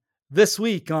This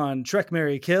week on Trek,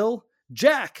 Marry, Kill,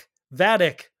 Jack,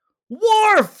 Vatic,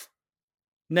 Worf!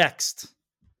 Next.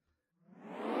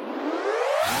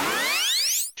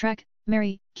 Trek,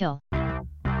 Marry, Kill.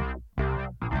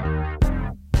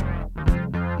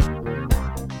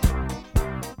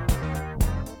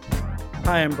 Hi,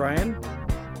 I'm Brian.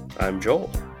 I'm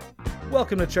Joel.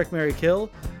 Welcome to Trek, Marry,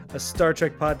 Kill, a Star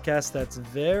Trek podcast that's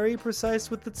very precise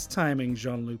with its timing,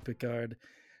 Jean-Luc Picard.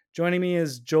 Joining me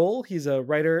is Joel. He's a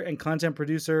writer and content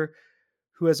producer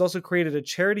who has also created a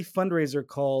charity fundraiser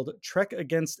called Trek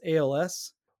Against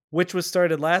ALS, which was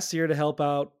started last year to help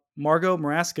out Margot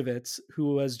Maraskovitz,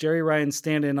 who was Jerry Ryan's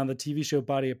stand-in on the TV show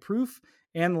Body of Proof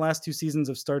and the last two seasons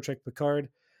of Star Trek Picard.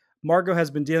 Margot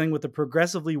has been dealing with a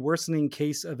progressively worsening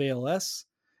case of ALS.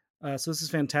 So this is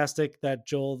fantastic that,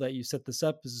 Joel, that you set this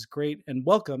up. This is great. And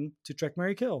welcome to Trek,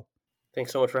 Marry, Kill.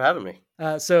 Thanks so much for having me.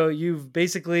 So you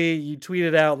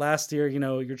tweeted out last year,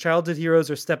 your childhood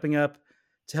heroes are stepping up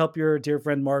to help your dear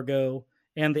friend Margot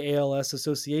and the ALS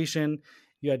Association.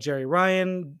 You had Jerry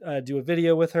Ryan do a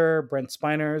video with her. Brent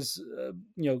Spiner's,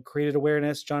 created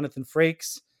awareness. Jonathan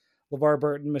Frakes, LeVar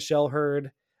Burton, Michelle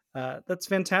Hurd. That's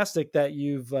fantastic that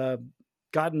you've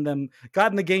gotten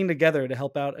the gang together to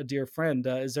help out a dear friend.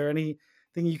 Is there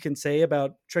anything you can say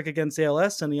about Trek Against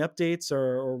ALS? Any updates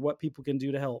or what people can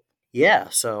do to help? Yeah,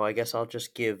 so I guess I'll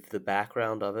just give the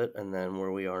background of it and then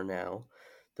where we are now.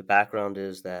 The background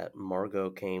is that Margot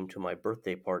came to my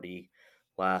birthday party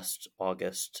last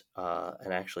August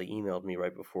and actually emailed me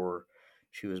right before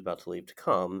she was about to leave to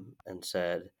come and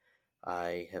said,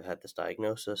 I have had this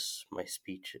diagnosis. My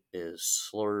speech is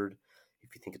slurred.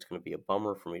 If you think it's going to be a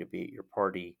bummer for me to be at your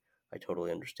party, I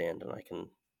totally understand and I can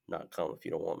not come if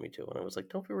you don't want me to. And I was like,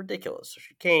 don't be ridiculous. So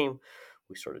she came.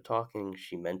 We started talking.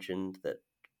 She mentioned that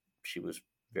she was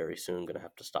very soon going to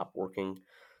have to stop working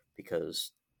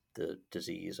because the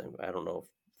disease, I don't know,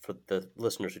 for the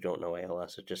listeners who don't know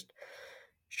ALS, it just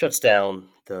shuts down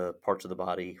the parts of the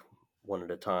body one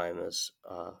at a time, as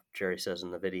Jerry says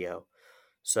in the video.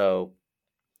 So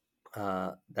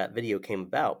that video came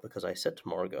about because I said to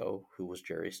Margot, who was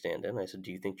Jerry's stand-in, I said,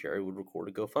 do you think Jerry would record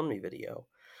a GoFundMe video?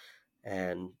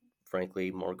 And frankly,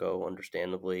 Margot,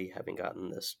 understandably, having gotten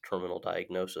this terminal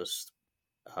diagnosis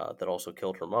that also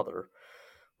killed her mother,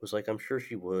 was like, I'm sure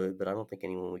she would, but I don't think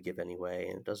anyone would give anyway,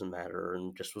 and it doesn't matter,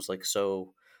 and just was like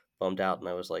so bummed out. And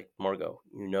I was like, Margot,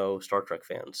 Star Trek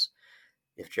fans,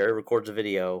 if Jerry records a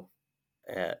video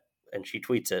and she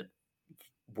tweets it,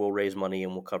 we'll raise money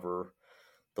and we'll cover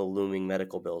the looming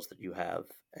medical bills that you have.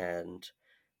 And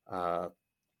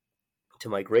to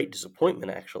my great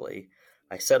disappointment, actually,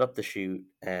 I set up the shoot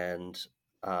and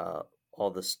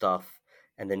all the stuff,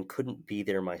 and then couldn't be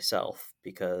there myself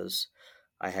because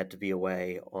I had to be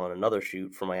away on another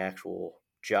shoot for my actual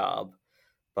job.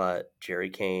 But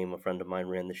Jerry came, a friend of mine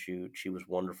ran the shoot. She was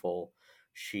wonderful.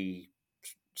 She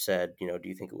said, do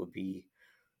you think it would be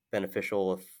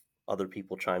beneficial if other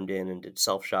people chimed in and did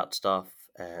self-shot stuff?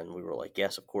 And we were like,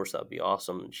 yes, of course, that would be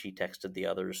awesome. And she texted the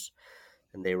others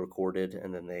and they recorded,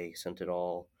 and then they sent it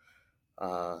all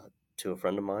to a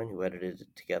friend of mine who edited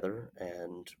it together,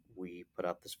 and we put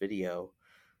out this video.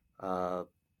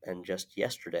 And just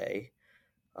yesterday,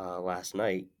 last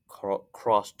night,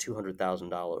 crossed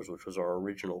 $200,000, which was our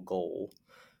original goal,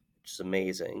 which is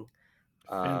amazing.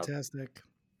 Fantastic.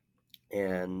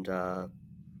 And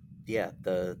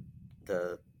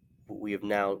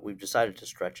we've decided to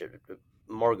stretch it.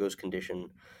 Margot's condition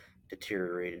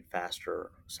deteriorated faster,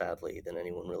 sadly, than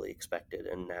anyone really expected,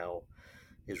 and now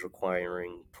is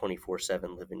requiring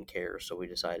 24/7 live-in care. So we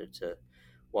decided to,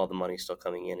 while the money's still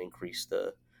coming in, increase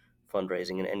the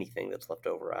fundraising, and anything that's left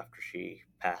over after she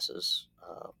passes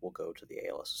will go to the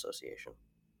ALS Association.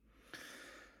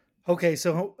 Okay,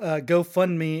 so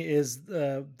GoFundMe is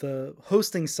the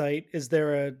hosting site. Is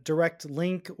there a direct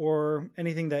link or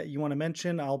anything that you want to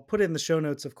mention? I'll put it in the show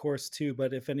notes, of course, too.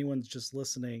 But if anyone's just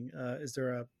listening, is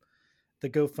there the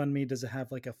GoFundMe? Does it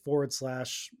have like a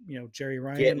 / Jerry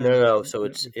Ryan? Yeah, no. So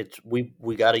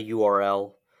we got a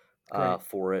URL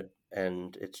for it,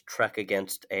 and it's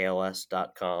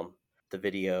trekagainstals.com. The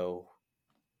video,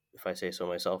 if I say so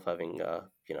myself, having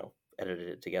edited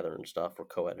it together and stuff, or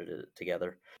co-edited it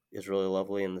together, is really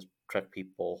lovely, and the Trek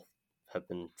people have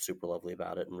been super lovely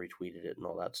about it and retweeted it and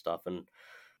all that stuff, and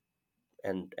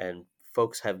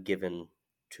folks have given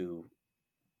to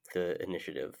the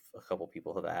initiative. A couple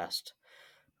people have asked,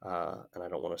 and I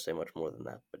don't want to say much more than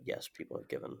that, but yes, people have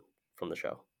given from the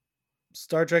show.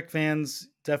 Star Trek fans,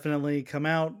 definitely come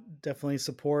out, definitely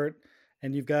support,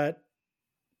 and you've got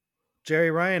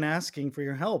Jerry Ryan asking for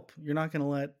your help. You're not going to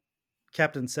let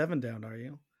Captain Seven down, are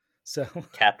you? So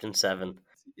Captain Seven.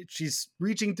 She's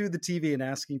reaching through the TV and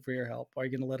asking for your help. Are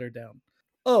you going to let her down?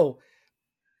 Oh,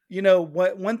 you know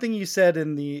what? One thing you said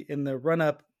in the run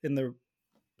up, in the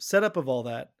setup of all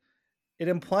that, it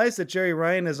implies that Jerry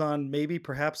Ryan is on maybe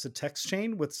perhaps a text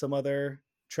chain with some other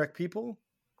Trek people.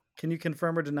 Can you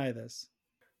confirm or deny this?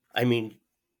 I mean,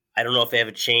 I don't know if they have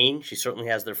a chain. She certainly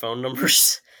has their phone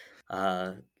numbers.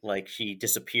 Like she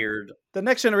disappeared. The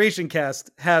Next Generation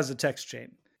cast has a text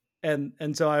chain.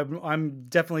 And so I'm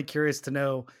definitely curious to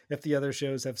know if the other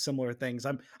shows have similar things.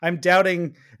 I'm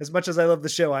doubting, as much as I love the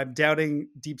show, I'm doubting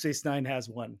Deep Space Nine has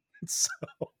one. So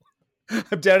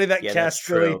I'm doubting that Yeah, that's cast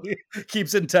true. really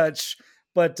keeps in touch.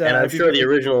 But And I'm sure the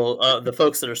original, the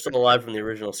folks that are still alive from the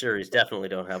original series definitely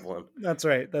don't have one. That's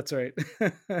right. That's right.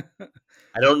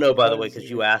 I don't know, by the way, because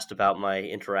you asked about my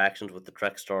interactions with the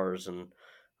Trek stars, and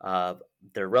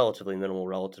they're relatively minimal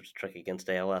relative to Trek Against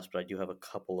ALS, but I do have a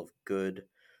couple of good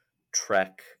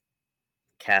Trek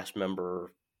cast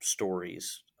member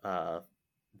stories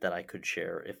that I could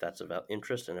share if that's of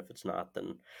interest, and if it's not,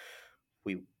 then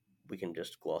we can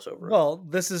just gloss over it. Well,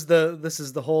 this is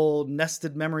the whole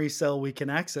nested memory cell we can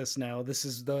access now. This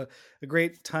is a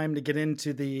great time to get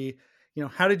into the,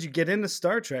 how did you get into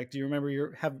Star Trek? Do you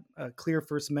remember have a clear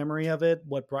first memory of it?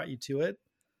 What brought you to it?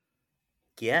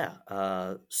 Yeah.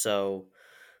 So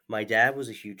my dad was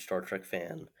a huge Star Trek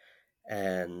fan,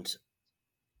 and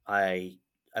I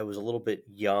was a little bit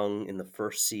young in the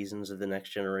first seasons of The Next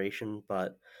Generation,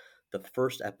 but the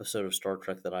first episode of Star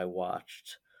Trek that I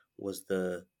watched was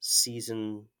the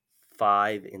season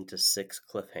 5 into 6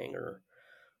 cliffhanger,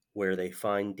 where they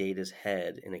find Data's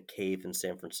head in a cave in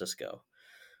San Francisco,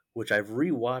 which I've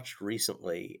rewatched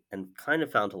recently and kind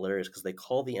of found hilarious because they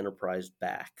call the Enterprise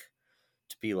back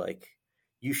to be like,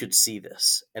 you should see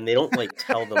this. And they don't like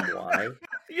tell them why.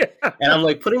 Yeah. And I'm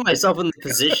like putting myself in the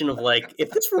position of like,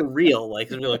 if this were real, like,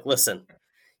 they'd be like, listen,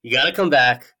 you got to come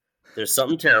back. There's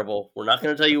something terrible. We're not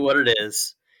going to tell you what it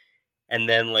is. And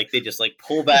then like they just like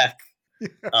pull back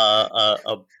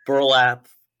a burlap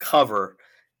cover,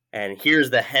 and here's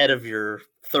the head of your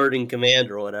third in command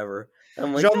or whatever. And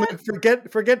I'm like, Jean-Luc,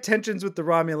 forget tensions with the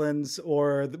Romulans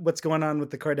or what's going on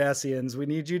with the Cardassians. We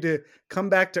need you to come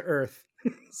back to Earth.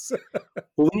 So...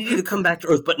 Well, we need you to come back to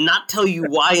Earth, but not tell you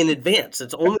why in advance.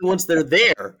 It's only once they're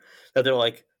there that they're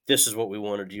like, this is what we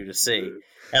wanted you to see.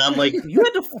 And I'm like, you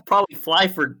had to probably fly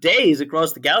for days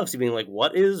across the galaxy being like,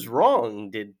 what is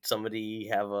wrong? Did somebody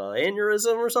have an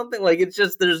aneurysm or something? Like, it's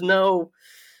just, there's no,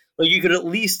 like, you could at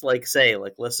least like say,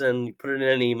 like, listen, you put it in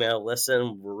an email,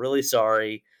 listen, we're really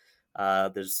sorry.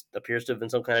 There's appears to have been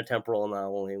some kind of temporal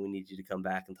anomaly, and we need you to come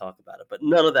back and talk about it. But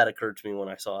none of that occurred to me when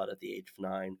I saw it at the age of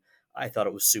 9. I thought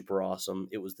it was super awesome.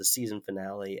 It was the season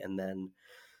finale, and then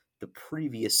the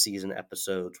previous season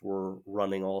episodes were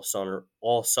running all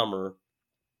summer,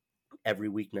 every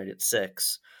weeknight at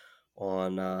 6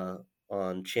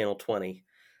 on Channel 20,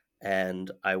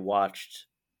 and I watched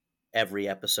every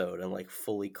episode and like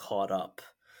fully caught up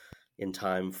in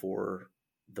time for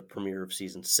the premiere of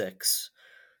season 6,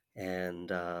 and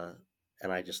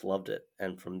I just loved it.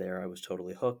 And from there, I was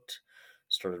totally hooked.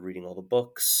 Started reading all the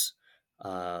books.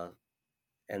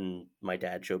 And my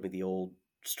dad showed me the old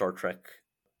Star Trek,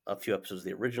 a few episodes of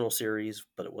the original series,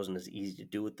 but it wasn't as easy to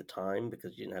do at the time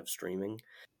because you didn't have streaming.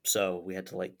 So we had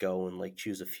to like go and like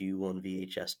choose a few on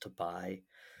VHS to buy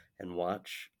and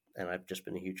watch. And I've just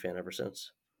been a huge fan ever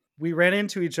since. We ran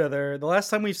into each other. The last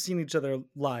time we've seen each other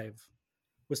live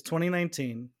was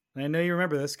 2019. And I know you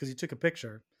remember this because you took a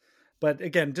picture. But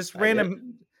again, just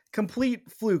random,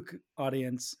 complete fluke,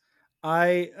 audience.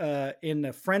 I, in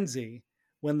a frenzy,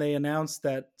 when they announced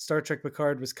that Star Trek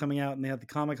Picard was coming out and they had the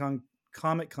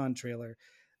Comic-Con trailer,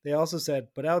 they also said,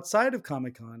 but outside of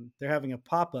Comic-Con, they're having a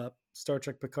pop-up Star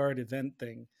Trek Picard event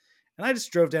thing. And I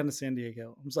just drove down to San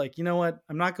Diego. I was like, you know what?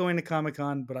 I'm not going to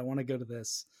Comic-Con, but I want to go to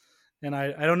this. And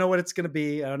I don't know what it's going to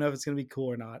be. I don't know if it's going to be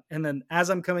cool or not. And then as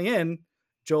I'm coming in,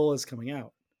 Joel is coming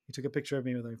out. He took a picture of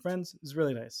me with my friends. It was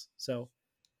really nice. So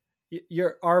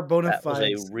you're our bona fide.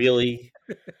 That was a really...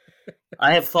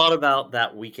 I have thought about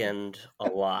that weekend a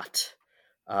lot,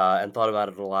 and thought about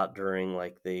it a lot during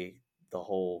like the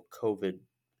whole COVID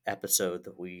episode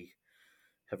that we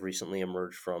have recently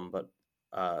emerged from. But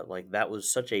like that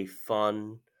was such a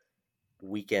fun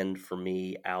weekend for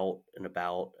me, out and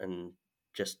about, and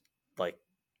just like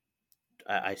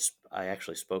I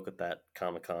actually spoke at that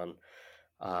Comic-Con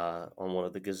on one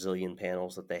of the gazillion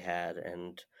panels that they had,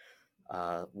 and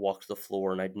walked the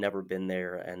floor, and I'd never been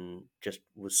there, and just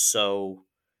was so...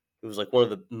 It was like one of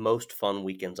the most fun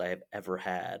weekends I have ever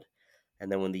had. And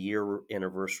then when the year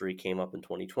anniversary came up in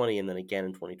 2020 and then again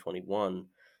in 2021, and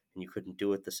you couldn't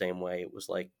do it the same way, it was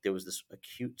like there was this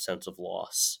acute sense of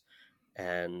loss.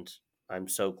 And I'm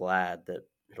so glad that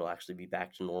it'll actually be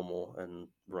back to normal and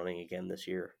running again this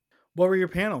year. What were your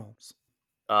panels?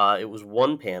 It was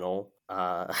one panel.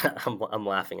 I'm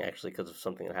laughing actually because of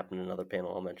something that happened in another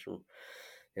panel I'll mention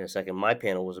in a second. My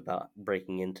panel was about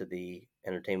breaking into the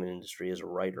entertainment industry as a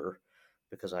writer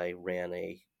because I ran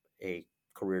a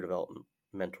career development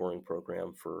mentoring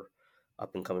program for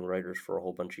up and coming writers for a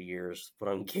whole bunch of years. What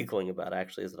I'm giggling about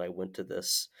actually is that I went to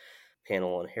this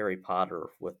panel on Harry Potter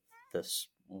with this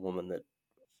woman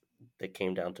that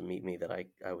came down to meet me that I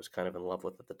was kind of in love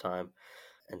with at the time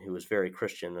and who was very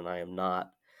Christian and I am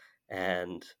not.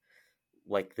 And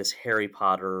like this Harry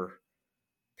Potter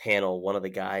panel, one of the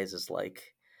guys is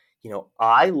like,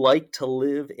 I like to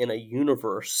live in a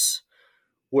universe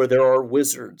where there are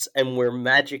wizards and where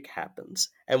magic happens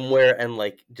and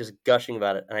like just gushing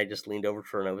about it. And I just leaned over to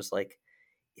her and I was like,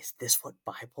 is this what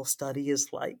Bible study is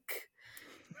like?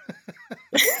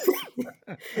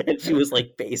 And she was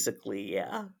like, basically,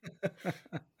 yeah.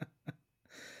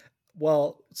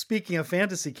 Well, speaking of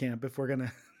fantasy camp, if we're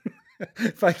gonna,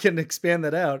 if I can expand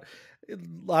that out,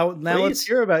 now let's Please.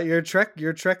 hear about your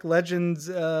Trek legends.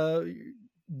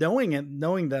 Knowing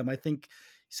them, I think you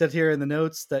said here in the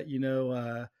notes that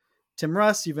Tim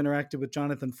Russ. You've interacted with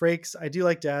Jonathan Frakes. I do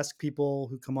like to ask people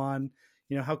who come on,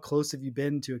 how close have you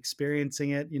been to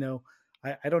experiencing it?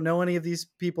 I don't know any of these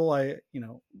people.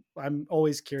 I'm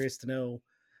always curious to know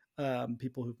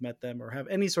people who've met them or have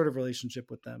any sort of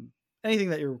relationship with them.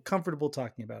 Anything that you're comfortable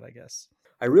talking about, I guess.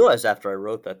 I realized after I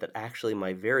wrote that actually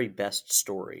my very best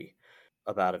story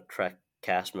about a Trek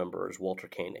cast member is Walter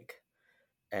Koenig.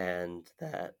 And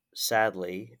that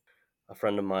sadly, a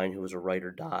friend of mine who was a writer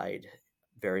died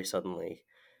very suddenly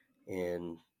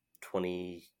in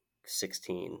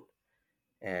 2016.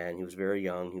 And he was very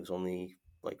young. He was only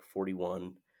like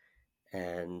 41.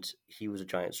 And he was a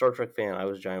giant Star Trek fan. I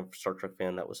was a giant Star Trek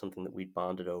fan. That was something that we'd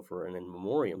bonded over. And in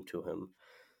memoriam to him,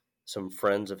 some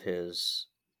friends of his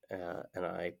and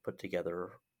I put together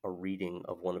a reading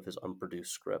of one of his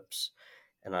unproduced scripts.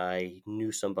 And I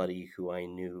knew somebody who I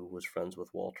knew was friends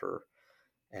with Walter.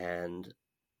 And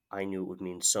I knew it would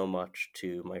mean so much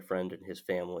to my friend and his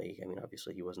family. I mean,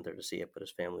 obviously he wasn't there to see it, but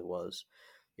his family was,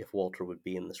 if Walter would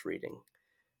be in this reading.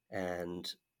 And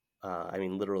I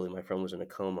mean, literally, my friend was in a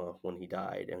coma when he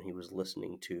died, and he was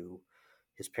listening to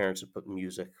his parents had put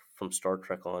music from Star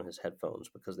Trek on his headphones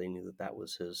because they knew that that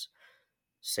was his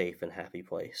safe and happy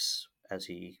place as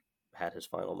he had his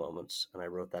final moments. And I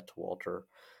wrote that to Walter,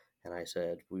 and I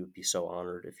said, we would be so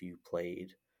honored if you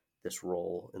played this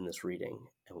role in this reading.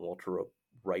 And Walter wrote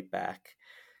right back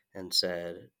and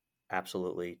said,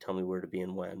 absolutely, tell me where to be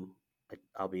and when.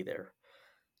 I'll be there.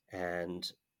 And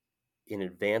in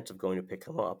advance of going to pick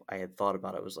him up, I had thought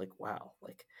about it. I was like, wow,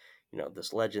 like,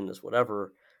 this legend, this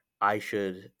whatever, I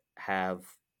should have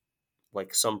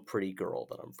like some pretty girl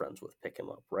that I'm friends with pick him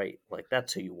up, right? Like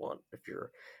that's who you want if you're.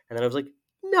 And then I was like,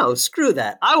 no, screw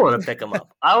that. I want to pick him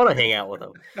up. I want to hang out with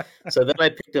him. So then I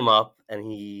picked him up, and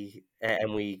we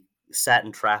sat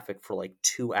in traffic for like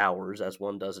 2 hours, as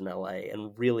one does in LA,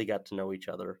 and really got to know each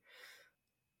other,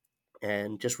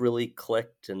 and just really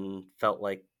clicked and felt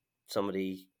like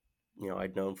somebody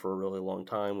I'd known for a really long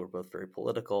time. We're both very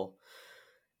political.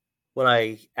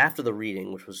 After the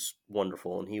reading, which was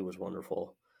wonderful, and he was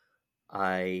wonderful,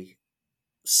 I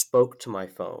spoke to my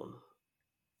phone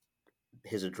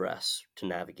his address to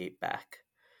navigate back,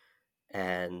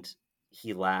 and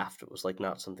he laughed. It was like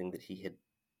not something that he had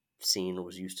seen or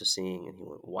was used to seeing, and he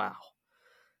went, wow,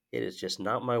 it is just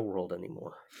not my world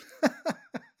anymore.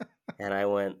 And I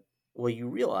went, well, you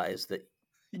realize that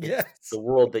it's Yes. the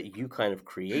world that you kind of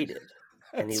created.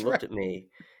 And he That's looked right. at me,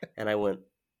 and I went,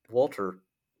 Walter,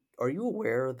 are you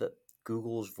aware that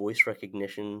Google's voice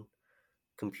recognition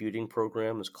computing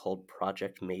program is called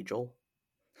Project Majel?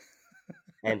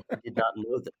 And he did not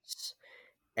know this.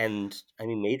 And I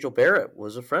mean, Majel Barrett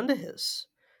was a friend of his,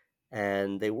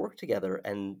 and they worked together,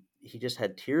 and he just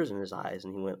had tears in his eyes,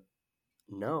 and he went,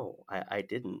 no, I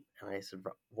didn't. And I said,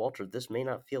 Walter, this may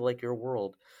not feel like your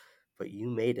world, but you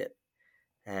made it.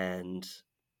 And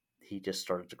he just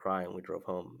started to cry, and we drove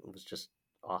home. It was just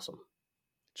awesome.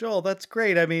 Joel, that's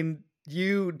great. I mean,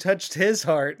 you touched his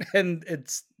heart, and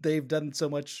they've done so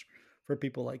much for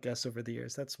people like us over the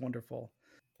years. That's wonderful.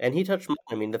 And he touched mine.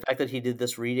 I mean, the fact that he did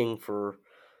this reading for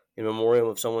in memoriam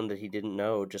of someone that he didn't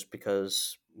know, just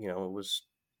because it was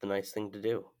the nice thing to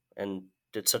do, and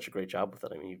did such a great job with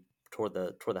it. I mean, he tore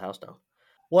the house down.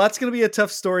 Well, that's going to be a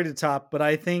tough story to top, but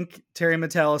I think Terry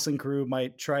Metalis and crew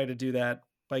might try to do that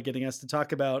by getting us to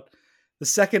talk about the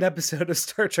second episode of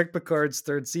Star Trek Picard's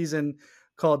third season,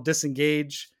 called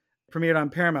Disengage, premiered on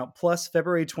Paramount Plus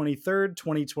February 23rd,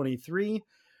 2023.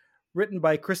 written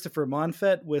by Christopher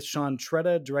Monfett with Sean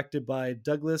Tretta, directed by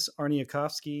Douglas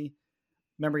Arniakovsky.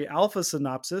 Memory Alpha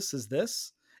synopsis is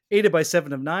this. Aided by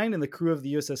Seven of Nine and the crew of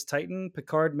the USS Titan,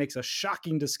 Picard makes a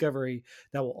shocking discovery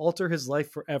that will alter his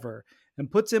life forever and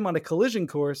puts him on a collision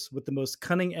course with the most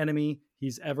cunning enemy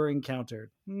he's ever encountered.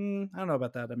 I don't know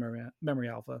about that, Memory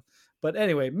Alpha. But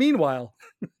anyway, meanwhile,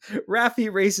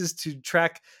 Raffi races to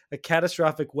track a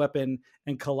catastrophic weapon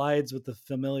and collides with the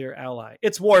familiar ally.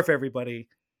 It's Worf, everybody.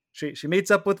 She meets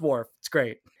up with Worf. It's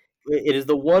great. It is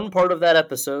the one part of that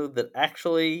episode that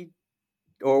actually,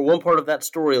 or one part of that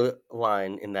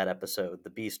storyline in that episode, the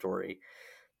B story,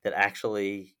 that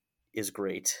actually is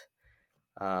great.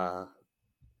 We'll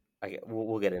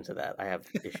get into that. I have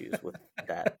issues with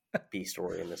that B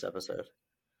story in this episode.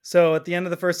 So at the end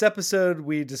of the first episode,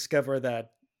 we discover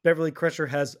that Beverly Crusher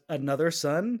has another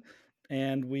son,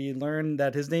 and we learn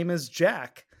that his name is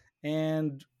Jack,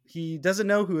 and he doesn't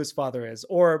know who his father is,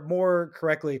 or more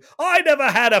correctly, I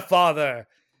never had a father.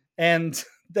 And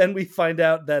then we find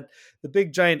out that the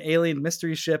big giant alien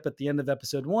mystery ship at the end of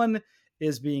episode 1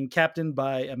 is being captained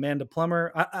by Amanda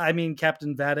Plummer. I mean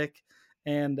Captain Vatic,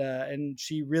 and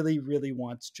she really, really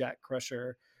wants Jack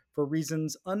Crusher for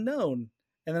reasons unknown.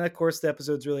 And then, of course, the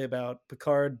episode's really about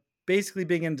Picard basically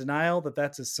being in denial that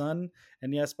that's his son.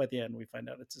 And yes, by the end, we find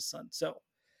out it's his son. So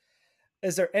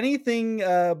is there anything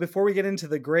before we get into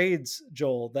the grades,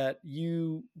 Joel, that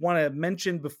you want to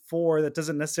mention before that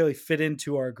doesn't necessarily fit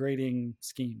into our grading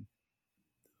scheme?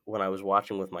 When I was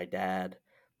watching with my dad,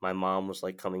 my mom was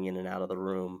like coming in and out of the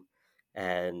room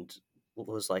and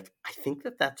was like, I think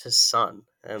that's his son.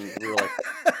 And we were like,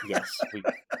 yes, we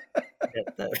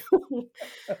get that.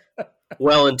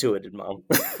 Well intuited, Mom.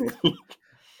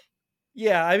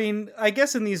 Yeah, I mean, I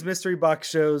guess in these mystery box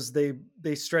shows,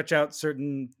 they stretch out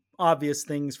certain obvious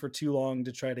things for too long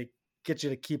to try to get you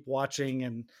to keep watching.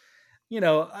 And,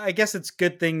 I guess it's a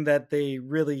good thing that they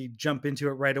really jump into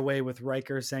it right away with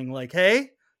Riker saying like,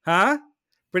 hey, huh?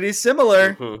 Pretty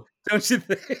similar, don't you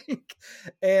think?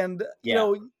 And,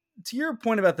 to your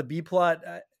point about the B plot,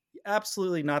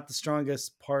 absolutely not the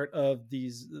strongest part of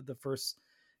the first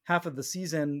half of the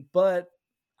season, but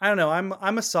I don't know.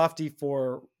 I'm a softie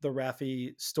for the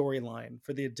Raffi storyline,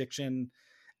 for the addiction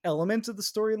element of the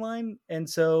storyline. And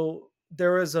so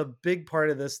there was a big part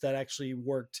of this that actually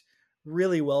worked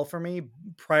really well for me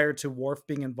prior to Worf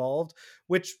being involved,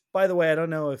 which, by the way, I don't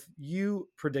know if you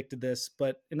predicted this,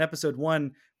 but in episode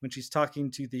 1, when she's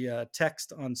talking to the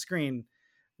text on screen,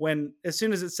 as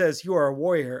soon as it says you are a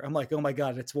warrior, I'm like, oh my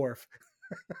God, it's Worf.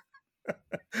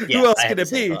 Who else could it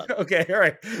be? Okay, all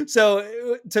right.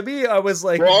 So to me, I was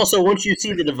like, well, also once you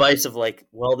see the device of like,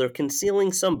 well, they're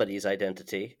concealing somebody's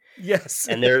identity. Yes.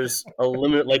 And there's a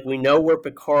limit, like we know where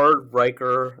Picard,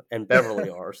 Riker, and Beverly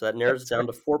are, so that narrows it down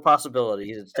to 4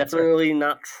 possibilities. It's definitely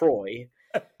not Troy.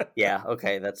 Yeah,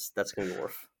 okay, that's gonna be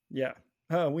Worf. Yeah.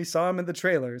 We saw him in the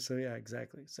trailer, so yeah,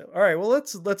 exactly. So all right, well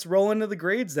let's roll into the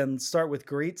grades then. Start with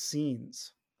great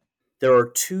scenes. There are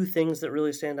 2 things that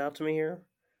really stand out to me here.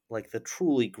 Like the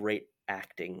truly great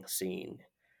acting scene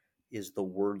is the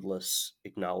wordless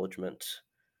acknowledgement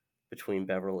between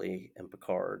Beverly and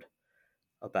Picard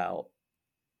about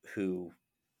who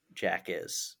Jack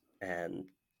is and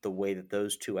the way that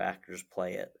those 2 actors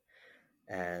play it.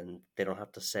 And they don't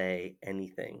have to say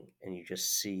anything, and you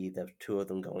just see the 2 of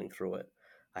them going through it.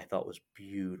 I thought was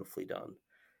beautifully done.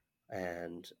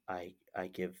 And I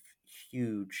give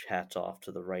huge hats off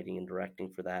to the writing and directing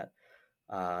for that.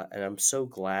 And I'm so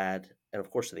glad, and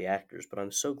of course to the actors, but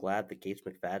I'm so glad that Gates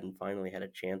McFadden finally had a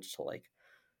chance to like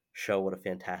show what a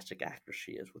fantastic actress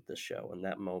she is with this show. And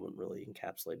that moment really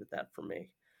encapsulated that for me.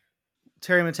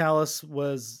 Terry Matalas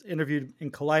was interviewed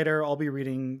in Collider. I'll be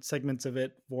reading segments of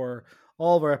it for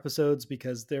all of our episodes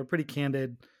because they're pretty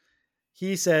candid.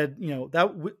 He said,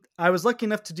 I was lucky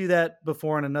enough to do that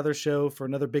before on another show for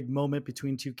another big moment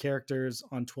between 2 characters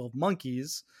on 12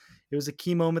 Monkeys. It was a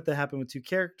key moment that happened with 2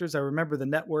 characters. I remember the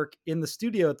network in the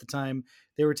studio at the time,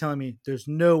 they were telling me there's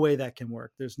no way that can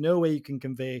work. There's no way you can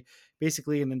convey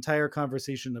basically an entire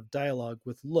conversation of dialogue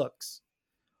with looks.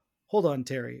 Hold on,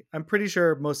 Terry. I'm pretty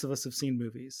sure most of us have seen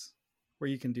movies where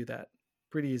you can do that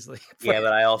pretty easily. Yeah,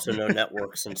 but I also know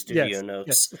networks and studio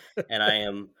notes. Yes. And I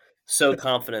am so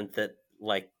confident that,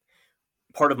 like,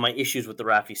 part of my issues with the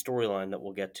Raffi storyline that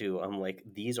we'll get to, I'm like,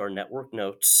 these are network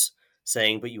notes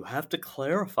saying, but you have to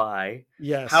clarify.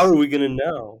 Yes. How are we going to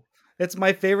know? It's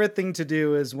my favorite thing to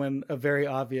do is when a very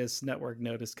obvious network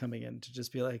note is coming in to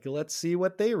just be like, let's see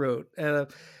what they wrote.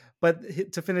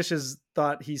 But to finish his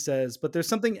thought, he says, but there's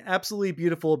something absolutely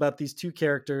beautiful about these 2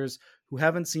 characters who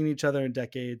haven't seen each other in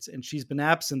decades. And she's been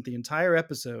absent the entire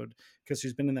episode because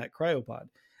she's been in that cryopod.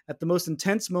 At the most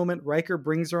intense moment, Riker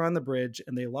brings her on the bridge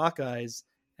and they lock eyes,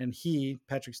 and he,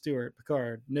 Patrick Stewart,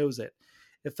 Picard, knows it.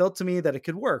 It felt to me that it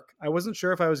could work. I wasn't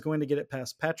sure if I was going to get it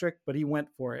past Patrick, but he went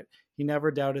for it. He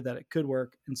never doubted that it could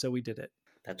work, and so we did it.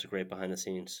 That's a great behind the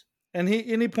scenes. And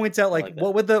he points out, like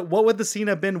what would the scene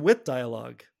have been with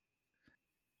dialogue?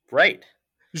 Right.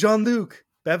 Jean-Luc,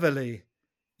 Beverly,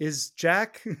 is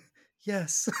Jack?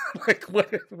 Yes. Like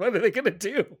what are they gonna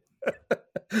do?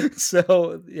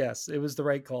 So yes, it was the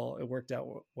right call. It worked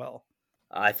out well.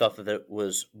 I thought that it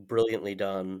was brilliantly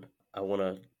done. I want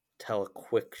to tell a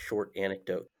quick short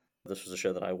anecdote. This was a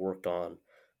show that I worked on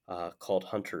called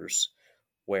Hunters,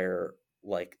 where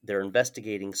like they're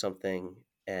investigating something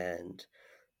and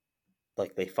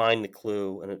like they find the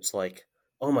clue and it's like,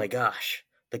 oh my gosh,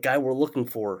 the guy we're looking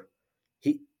for,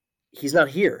 he's not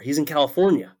here. He's in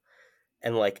California.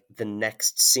 And like the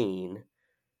next scene,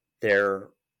 they're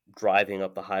driving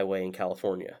up the highway in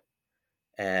California.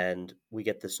 And we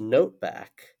get this note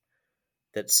back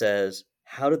that says,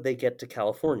 how did they get to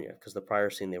California? Because the prior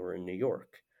scene they were in New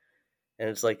York. And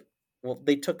it's like, well,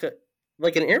 they took an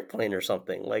airplane or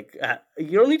something. Like,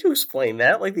 you don't need to explain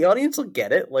that. Like, the audience will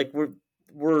get it. Like,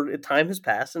 time has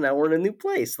passed and now we're in a new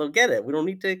place. They'll get it. We don't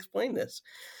need to explain this.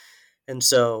 And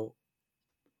so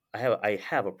I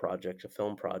have a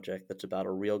film project that's about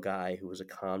a real guy who was a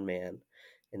con man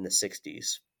in the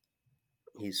 60s.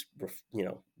 He's,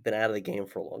 been out of the game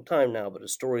for a long time now, but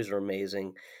his stories are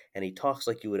amazing. And he talks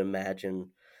like you would imagine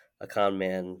a con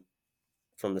man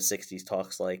from the 60s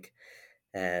talks like.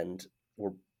 And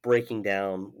we're breaking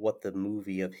down what the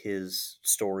movie of his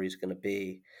story is going to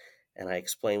be. And I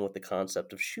explain what the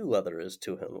concept of shoe leather is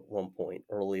to him at one point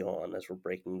early on as we're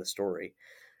breaking the story.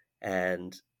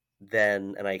 And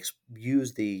I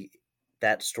use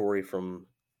that story from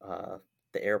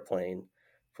the airplane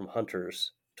from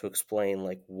Hunters to explain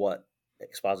like what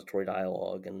expository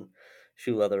dialogue and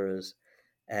shoe leather is.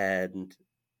 And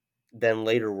then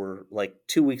later we're like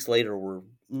 2 weeks later, we're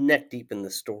neck deep in the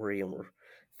story and we're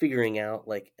figuring out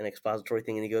like an expository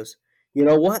thing. And he goes, you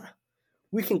know what?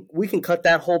 We can cut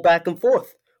that whole back and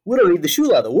forth. We don't need the shoe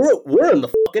leather. We're in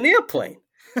the fucking airplane.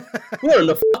 We're in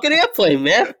the fucking airplane,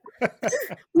 man.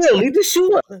 We don't need the shoe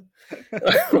leather.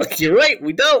 Like, you're right.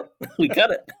 We don't. We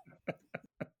cut it.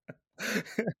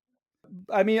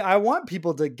 I mean, I want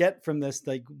people to get from this,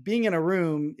 like being in a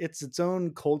room, it's its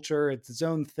own culture, it's its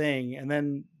own thing. And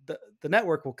then the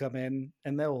network will come in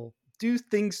and they'll do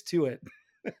things to it.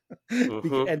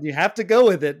 Mm-hmm. And you have to go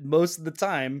with it most of the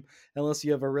time, unless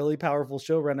you have a really powerful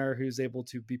showrunner who's able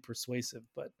to be persuasive.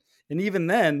 And even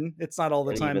then, it's not all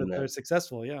the time that they're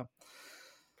successful. Yeah.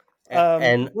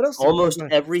 And what else? Almost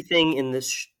everything in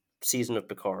this season of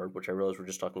Picard, which I realize we're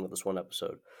just talking about this one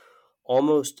episode,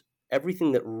 almost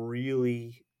everything that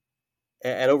really,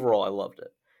 and overall I loved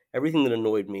it. Everything that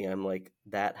annoyed me, I'm like,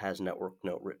 that has network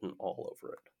note written all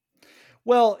over it.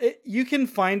 Well, you can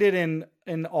find it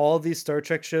in all these Star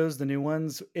Trek shows, the new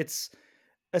ones. It's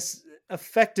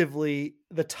effectively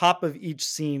the top of each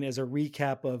scene is a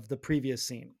recap of the previous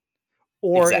scene.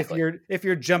 Or exactly. if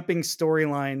you're jumping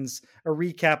storylines, a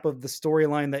recap of the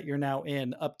storyline that you're now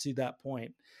in up to that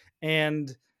point.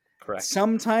 And correct.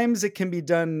 Sometimes it can be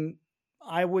done,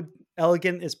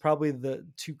 elegant is probably the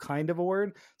too kind of a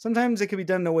word. Sometimes it can be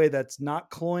done in a way that's not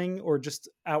cloying or just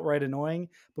outright annoying,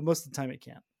 but most of the time it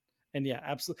can't. And yeah,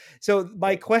 absolutely. So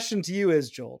my question to you is,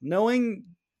 Joel, knowing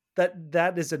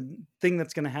that is a thing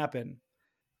that's going to happen,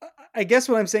 I guess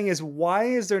what I'm saying is, why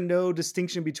is there no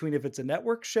distinction between if it's a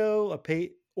network show, a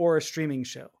pay, or a streaming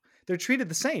show? They're treated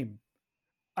the same.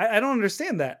 I don't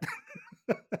understand that.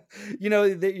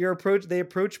 They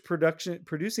approach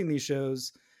producing these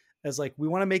shows as like, we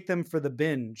want to make them for the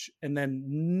binge, and then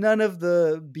none of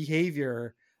the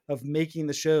behavior of making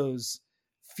the shows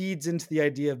feeds into the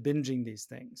idea of binging these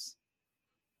things.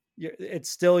 It's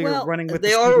still you're running with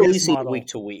they the are CBS releasing model. Week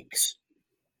to weeks.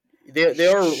 They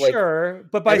are like sure,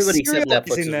 but by everybody except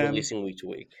Netflix is them, releasing week to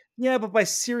week. Yeah, but by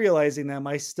serializing them,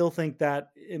 I still think that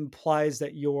implies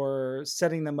that you're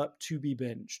setting them up to be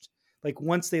binged. Like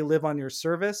once they live on your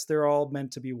service, they're all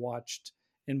meant to be watched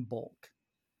in bulk.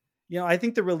 I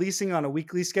think the releasing on a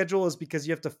weekly schedule is because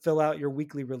you have to fill out your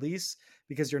weekly release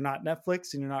because you're not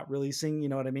Netflix and you're not releasing, you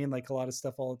know what I mean? Like a lot of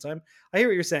stuff all the time. I hear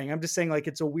what you're saying. I'm just saying like,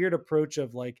 it's a weird approach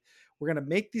of like, we're going to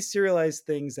make these serialized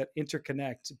things that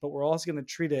interconnect, but we're also going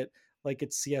to treat it like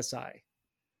it's CSI.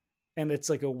 And it's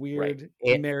like a weird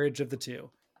marriage of the two.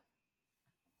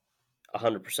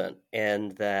 100%.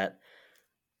 And that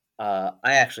I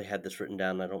actually had this written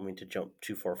down. I don't mean to jump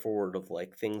too far forward of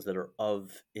like things that are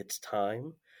of its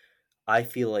time. I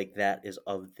feel like that is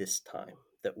of this time,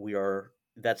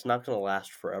 that's not going to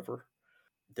last forever.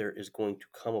 there is going to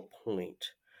come a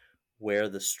point where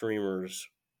the streamers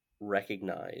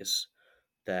recognize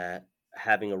that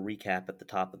having a recap at the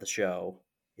top of the show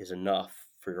is enough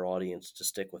for your audience to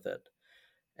stick with it.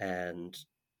 And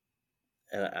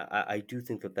I do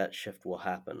think that shift will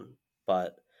happen,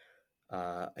 but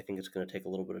I think it's going to take a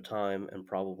little bit of time and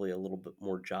probably a little bit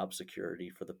more job security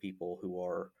for the people who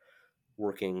are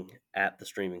working at the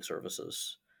streaming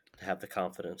services to have the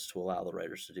confidence to allow the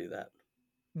writers to do that.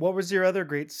 What was your other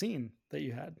great scene that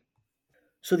you had?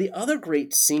 So the other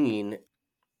great scene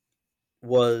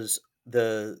was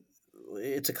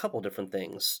it's a couple different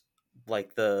things,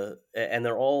 like and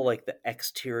they're all like the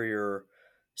exterior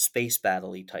space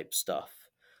battle-y type stuff.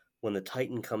 When the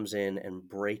Titan comes in and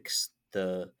breaks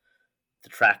the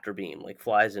tractor beam, like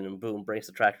flies in and boom, breaks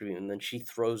the tractor beam, and then she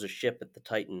throws a ship at the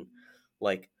Titan,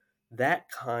 like that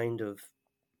kind of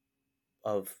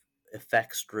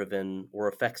effects driven or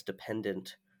effects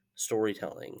dependent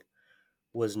storytelling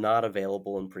was not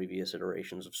available in previous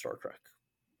iterations of Star Trek.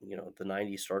 The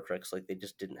 90s Star Treks, like they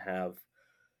just didn't have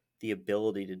the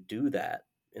ability to do that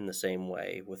in the same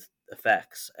way with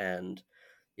effects. And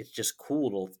it's just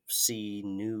cool to see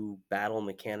new battle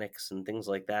mechanics and things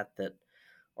like that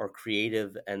are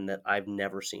creative and that I've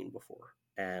never seen before.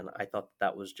 And I thought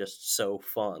that was just so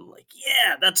fun. Like,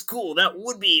 yeah, that's cool. That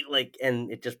would be like,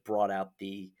 and it just brought out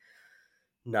the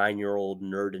 9-year-old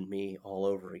nerd in me all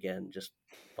over again. Just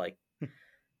like,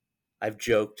 I've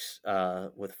joked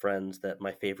with friends that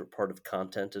my favorite part of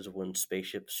content is when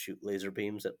spaceships shoot laser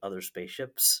beams at other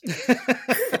spaceships.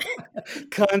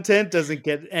 Content doesn't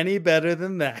get any better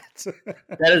than that.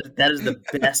 That is the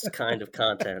best kind of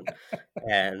content,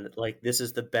 and like this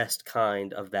is the best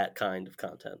kind of that kind of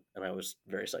content, and I was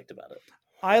very psyched about it.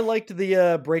 I liked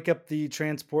the break up the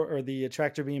transport or the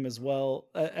tractor beam as well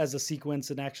as a sequence,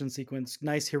 an action sequence.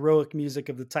 Nice heroic music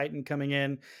of the Titan coming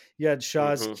in. You had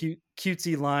Shaw's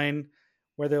cutesy line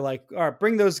where they're like, "All right,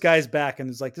 bring those guys back," and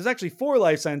there's actually 4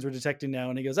 life signs we're detecting now,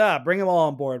 and he goes, "Bring them all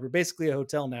on board. We're basically a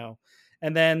hotel now."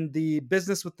 And then the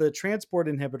business with the transport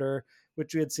inhibitor,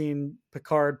 which we had seen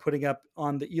Picard putting up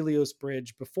on the Helios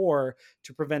bridge before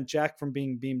to prevent Jack from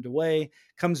being beamed away,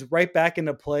 comes right back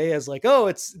into play as like, "Oh,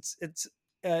 it's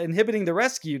inhibiting the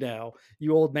rescue now,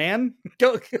 you old man."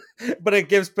 But it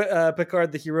gives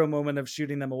Picard the hero moment of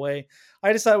shooting them away.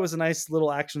 I just thought it was a nice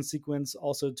little action sequence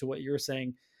also to what you were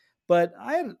saying. But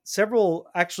I had several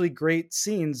actually great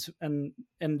scenes, and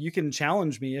you can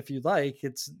challenge me if you'd like.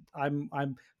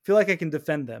 I'm feel like I can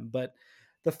defend them. But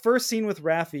the first scene with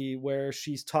Raffi where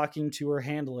she's talking to her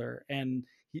handler and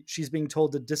she's being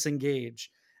told to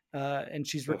disengage, and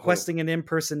she's requesting an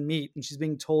in-person meet and she's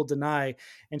being told deny,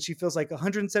 and she feels like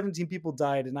 117 people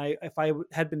died, and if I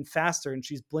had been faster, and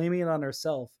she's blaming it on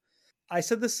herself. I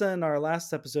said this in our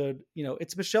last episode,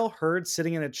 it's Michelle Hurd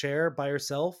sitting in a chair by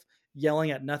herself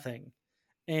yelling at nothing,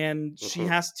 and she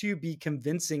has to be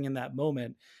convincing in that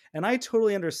moment. And I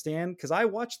totally understand, because I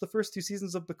watched the first 2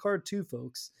 seasons of Picard too,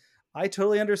 folks. I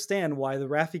totally understand why the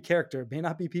Raffi character may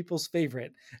not be people's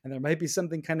favorite, and there might be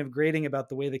something kind of grating about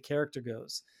the way the character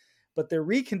goes. But they're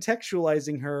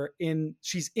recontextualizing her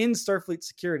she's in Starfleet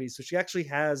security, so she actually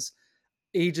has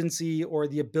agency or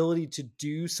the ability to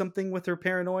do something with her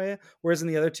paranoia, whereas in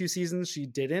the other 2 seasons she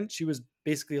didn't. She was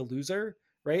basically a loser,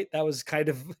 right? That was kind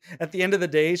of at the end of the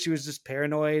day, she was just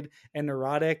paranoid and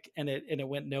neurotic, and it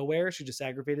went nowhere. She just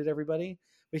aggravated everybody.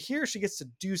 But here she gets to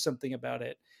do something about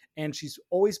it, and she's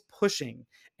always pushing,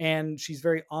 and she's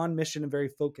very on mission and very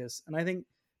focused. And I think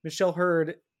Michelle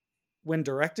Hurd, when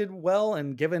directed well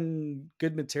and given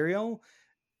good material,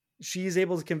 she's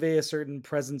able to convey a certain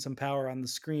presence and power on the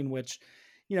screen, which,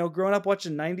 growing up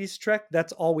watching 90s Trek,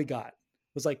 that's all we got.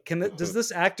 Was like, does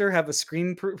this actor have a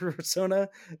screen persona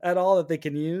at all that they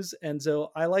can use? And so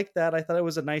I like that. I thought it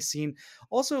was a nice scene.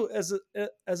 Also, as a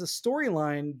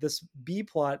storyline, this B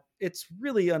plot, it's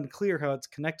really unclear how it's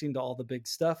connecting to all the big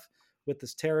stuff with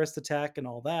this terrorist attack and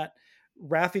all that.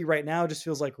 Raffi right now just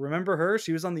feels like, remember her?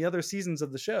 She was on the other seasons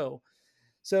of the show.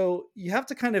 So you have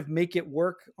to kind of make it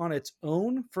work on its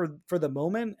own for the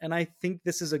moment. And I think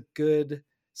this is a good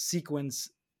sequence,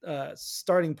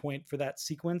 starting point for that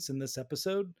sequence in this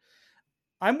episode.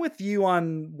 I'm with you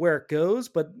on where it goes,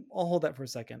 but I'll hold that for a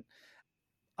second.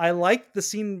 I like the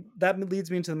scene that leads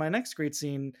me into my next great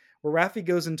scene where Raffi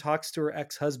goes and talks to her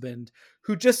ex-husband,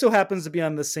 who just so happens to be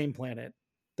on the same planet.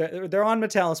 They're on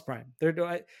Metalis Prime.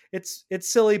 It's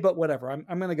silly, but whatever. I'm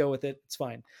going to go with it. It's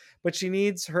fine. But she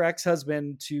needs her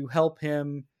ex-husband to help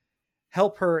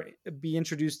her be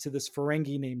introduced to this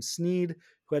Ferengi named Sneed,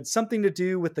 who had something to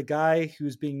do with the guy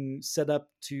who's being set up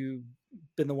to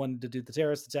been the one to do the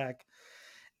terrorist attack.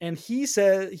 And he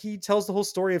tells the whole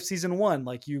story of season 1.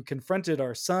 Like, you confronted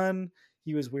our son.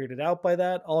 He was weirded out by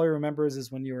that. All he remembers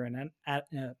is when you were in an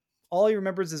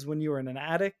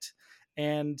addict,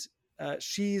 and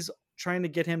she's trying to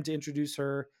get him to introduce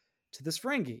her to this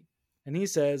Ferengi. And he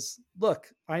says, "Look,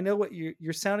 I know what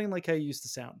you're sounding like how you used to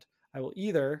sound. I will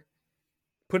either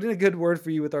put in a good word for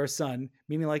you with our son,"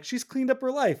 meaning like she's cleaned up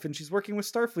her life and she's working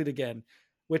with Starfleet again.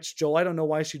 Which, Joel, I don't know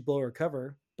why she'd blow her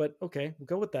cover, but okay, we'll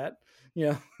go with that.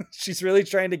 She's really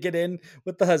trying to get in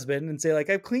with the husband and say, like,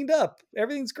 I've cleaned up,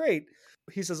 everything's great.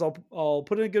 He says, I'll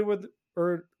put in a good word,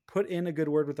 or put in a good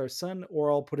word with our son,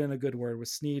 or I'll put in a good word with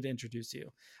s3e to introduce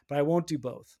you, but I won't do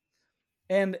both.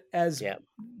 And as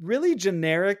really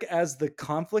generic as the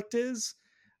conflict is,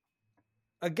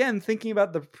 again, thinking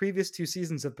about the previous 2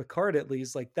 seasons of Picard, at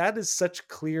least, like, that is such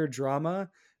clear drama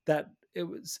that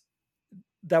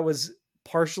was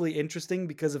partially interesting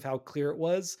because of how clear it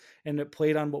was, and it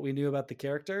played on what we knew about the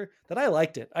character, that I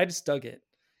liked it. I just dug it.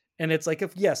 And it's like,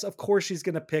 yes, of course she's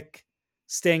going to pick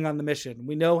staying on the mission.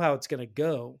 We know how it's going to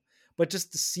go, but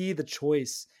just to see the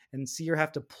choice and see her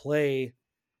have to play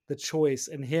the choice,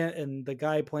 and him and the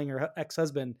guy playing her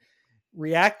ex-husband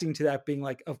reacting to that, being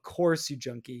like, of course, you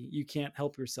junkie, you can't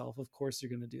help yourself. Of course you're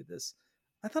going to do this.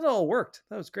 I thought it all worked.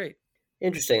 That was great.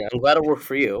 Interesting. I'm glad it worked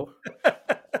for you.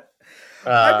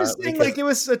 I'm just saying, like, it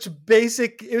was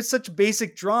such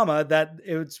basic drama that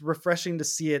it's refreshing to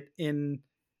see it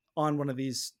on one of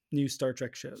these new Star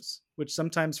Trek shows, which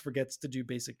sometimes forgets to do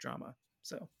basic drama.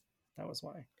 So that was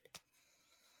why.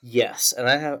 Yes, and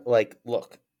I have, like,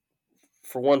 look,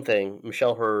 for one thing,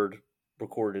 Michelle Hurd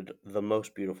recorded the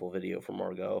most beautiful video for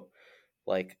Margot.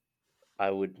 Like, I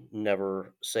would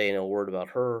never say an ill word about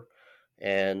her,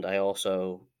 and I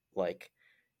also, like,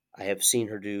 I have seen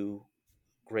her do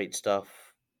great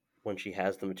stuff when she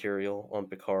has the material on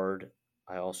Picard.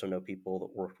 I also know people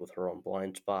that worked with her on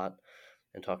Blind Spot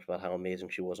and talked about how amazing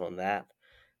she was on that.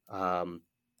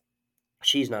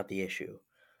 She's not the issue.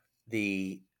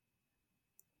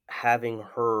 Having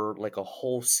her, like, a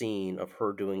whole scene of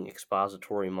her doing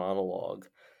expository monologue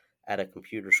at a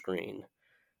computer screen.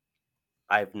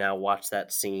 I've now watched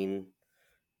that scene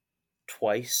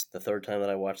twice. The third time that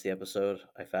I watched the episode,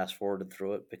 I fast forwarded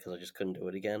through it because I just couldn't do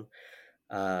it again.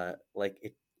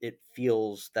 Like, it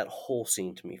feels, that whole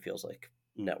scene to me feels like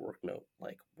network note.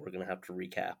 Like, we're gonna have to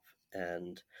recap,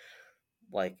 and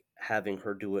like, having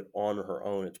her do it on her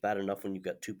own, it's bad enough when you've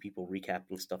got 2 people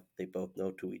recapping stuff they both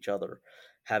know to each other.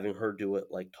 Having her do it,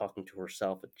 like, talking to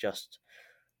herself, it just,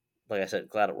 like I said,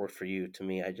 glad it worked for you. To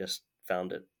me, I just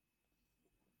found it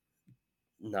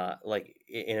not, like,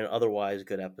 in an otherwise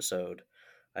good episode,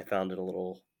 I found it a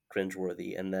little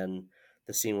cringeworthy. And then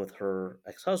the scene with her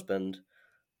ex-husband,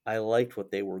 I liked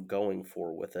what they were going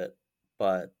for with it,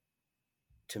 but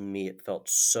to me it felt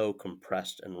so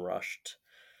compressed and rushed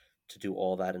to do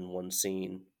all that in one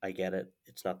scene. I get it.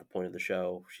 It's not the point of the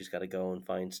show. She's got to go and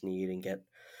find s3e and get,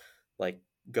 like,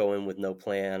 go in with no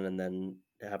plan and then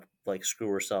have, like, screw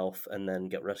herself and then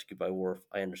get rescued by Worf.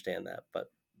 I understand that,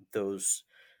 but those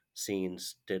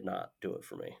scenes did not do it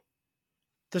for me.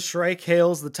 The Shrike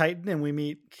hails the Titan, and we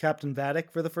meet Captain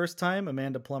Vadic for the first time,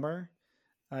 Amanda Plummer.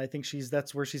 I think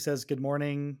that's where she says good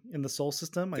morning in the Sol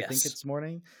system. I think it's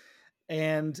morning.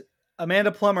 And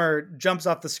Amanda Plummer jumps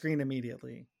off the screen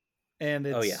immediately. And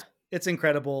it's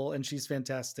incredible, and she's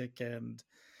fantastic,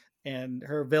 and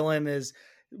her villain is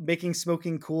making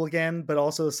smoking cool again, but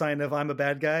also a sign of I'm a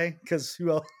bad guy, because who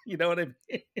else, you know what I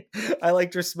mean? I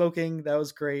liked her smoking. That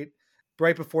was great.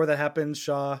 Right before that happens,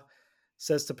 Shaw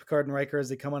says to Picard and Riker as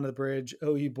they come onto the bridge,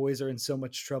 "Oh, you boys are in so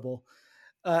much trouble."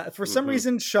 For some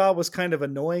reason, Shaw was kind of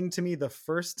annoying to me the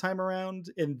first time around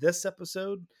in this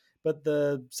episode, but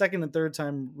the second and third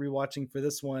time rewatching for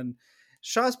this one,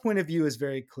 Shaw's point of view is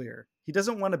very clear. He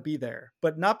doesn't want to be there,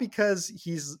 but not because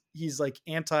he's like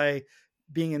anti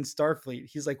being in Starfleet.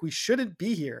 He's like, we shouldn't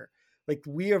be here. Like,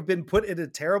 we have been put in a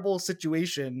terrible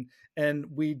situation, and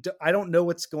I don't know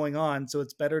what's going on, so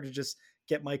it's better to just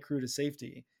get my crew to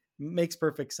safety. Makes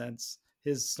perfect sense.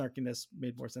 His snarkiness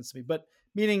made more sense to me. But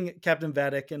meeting Captain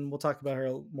Vadic, and we'll talk about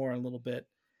her more in a little bit,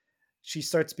 she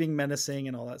starts being menacing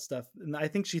and all that stuff. And I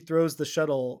think she throws the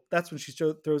shuttle. That's when she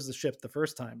throws the ship the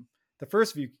first time. The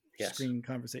first view screen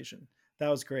conversation. That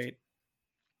was great.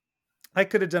 I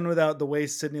could have done without the way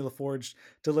Sidney LaForge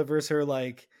delivers her,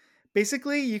 like,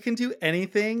 basically you can do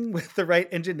anything with the right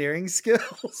engineering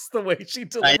skills. The way she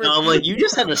delivers. I know, I'm like, you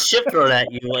just had a ship thrown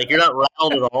at you. Like, you're not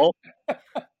riled at all.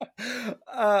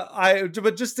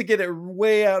 But just to get it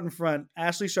way out in front,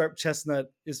 Ashley Sharp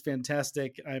Chestnut is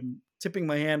fantastic. I'm tipping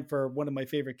my hand for one of my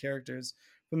favorite characters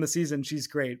from the season. She's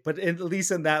great, but at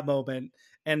least in that moment,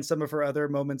 and some of her other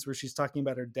moments where she's talking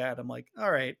about her dad. I'm like,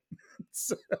 all right.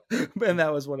 So, and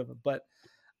that was one of them. But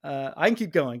I can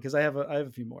keep going because I have a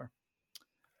few more.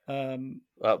 I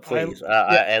Please,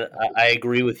 Yeah, I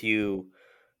agree with you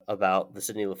about the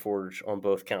Sydney LaForge on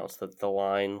both counts. That the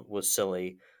line was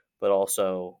silly, but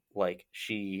also like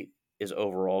she is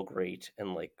overall great,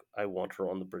 and like I want her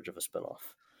on the bridge of a spinoff.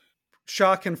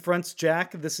 Shaw confronts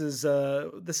Jack. This is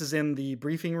in the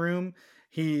briefing room.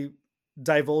 He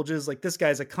divulges like this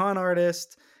guy's a con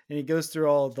artist, and he goes through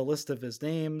all the list of his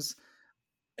names.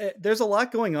 There's a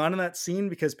lot going on in that scene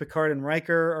because Picard and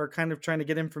Riker are kind of trying to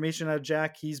get information out of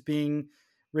Jack. He's being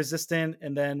resistant,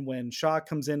 and then when Shaw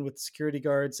comes in with the security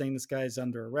guard saying this guy's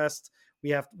under arrest,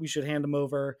 we should hand him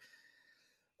over.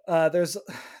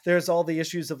 There's all the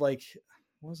issues of like,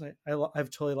 what was I've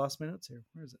totally lost my notes here.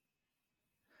 Where is it?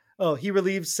 Oh, he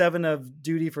relieves Seven of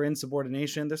duty for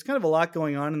insubordination. There's kind of a lot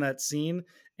going on in that scene,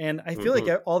 and I feel like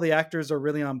Mm-hmm. all the actors are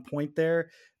really on point there.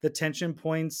 The tension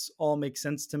points all make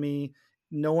sense to me.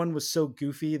 No one was so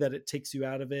goofy that it takes you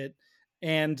out of it,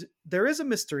 and there is a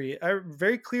mystery. I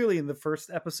very clearly in the first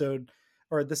episode,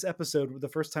 or this episode, the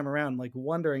first time around, like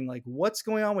wondering like what's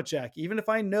going on with Jack. Even if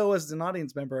I know as an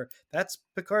audience member that's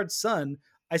Picard's son,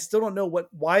 I still don't know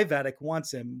why Vadic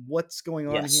wants him. What's going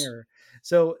on Yes. here?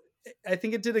 So I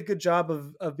think it did a good job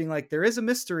of being like, there is a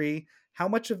mystery. How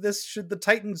much of this should the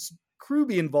Titans crew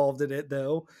be involved in it,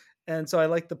 though? And so I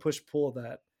like the push pull of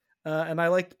that. And I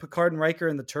liked Picard and Riker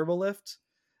in the turbo lift.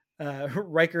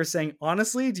 Riker saying,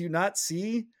 honestly, do you not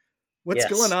see what's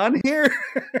going Yes. on here?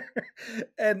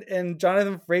 and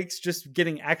Jonathan Frakes just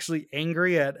getting actually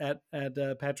angry at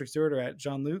Patrick Stewart or at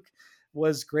Jean-Luc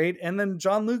was great. And then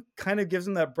Jean-Luc kind of gives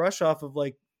him that brush off of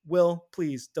like, Will,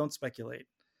 please don't speculate.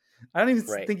 I don't even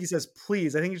Right. think he says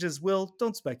please. I think he just will.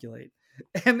 Don't speculate,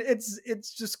 and it's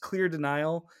just clear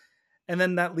denial. And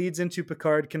then that leads into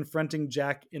Picard confronting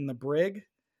Jack in the brig.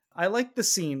 I like the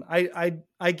scene.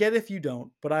 I get if you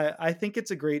don't, but I think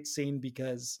it's a great scene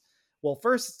because, well,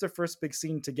 first it's their first big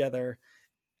scene together.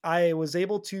 I was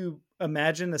able to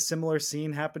imagine a similar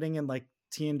scene happening in like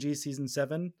TNG season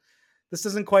 7. This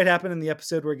doesn't quite happen in the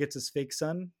episode where he gets his fake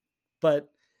son, but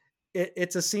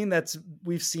it's a scene that's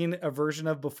we've seen a version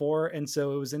of before, and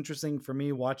so it was interesting for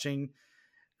me watching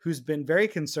who's been very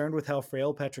concerned with how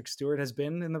frail Patrick Stewart has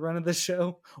been in the run of the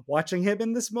show, watching him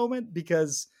in this moment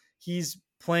because he's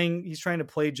trying to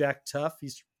play Jack tough.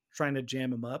 He's trying to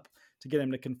jam him up to get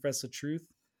him to confess the truth.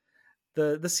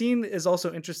 The scene is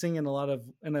also interesting in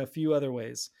a few other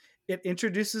ways. It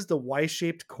introduces the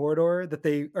Y-shaped corridor that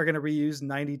they are going to reuse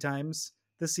 90 times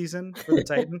this season for the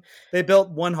Titan. They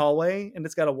built one hallway and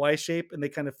it's got a Y shape, and they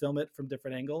kind of film it from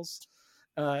different angles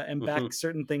and back Mm-hmm.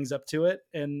 certain things up to it.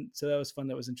 And so that was fun.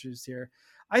 That was introduced here.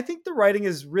 I think the writing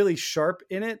is really sharp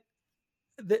in it.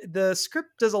 The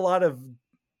script does a lot of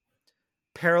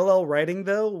parallel writing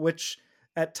though, which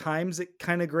at times it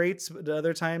kind of grates, but at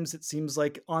other times it seems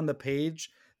like on the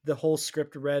page the whole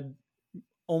script read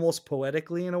almost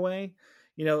poetically in a way.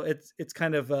 It's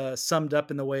kind of summed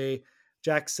up in the way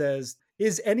Jack says,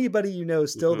 "Is anybody you know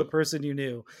still the Mm-hmm. person you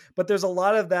knew?" But there's a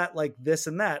lot of that, like this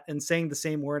and that, and saying the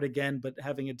same word again, but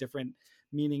having a different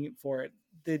meaning for it.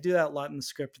 They do that a lot in the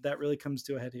script. That really comes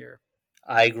to a head here.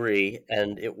 I agree,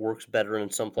 and it works better in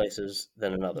some places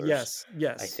than in others. Yes, I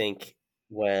yes. think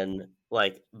when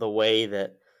like the way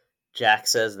that Jack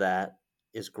says that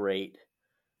is great.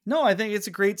 No, I think it's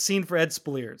a great scene for Ed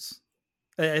Speleers.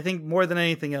 I think more than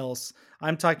anything else,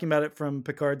 I'm talking about it from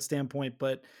Picard's standpoint,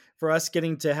 but for us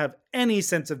getting to have any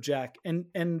sense of Jack,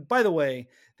 and by the way,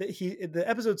 the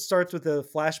episode starts with a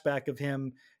flashback of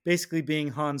him basically being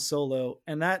Han Solo,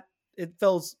 and that it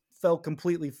fell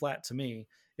completely flat to me.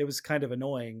 It was kind of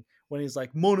annoying when he's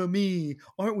like, "Mon ami,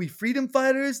 aren't we freedom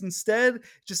fighters?" Instead, it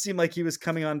just seemed like he was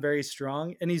coming on very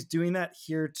strong, and he's doing that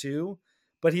here too,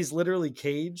 but he's literally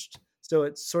caged, so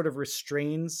it sort of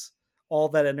restrains all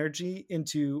that energy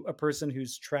into a person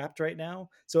who's trapped right now.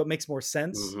 So it makes more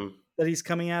sense Mm-hmm. that he's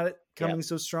Yeah. coming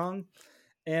so strong.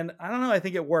 And I don't know. I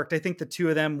think it worked. I think the two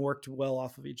of them worked well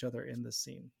off of each other in this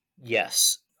scene.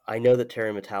 Yes, I know that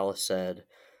Terry Matalas said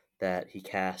that he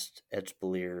cast Ed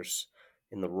Speleers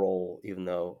in the role, even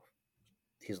though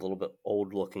he's a little bit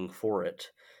old looking for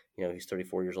it. You know, he's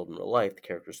 34 years old in real life. The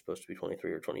character is supposed to be 23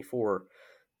 or 24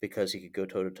 because he could go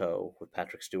toe to toe with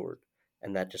Patrick Stewart.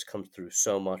 And that just comes through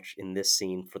so much in this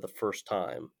scene for the first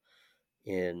time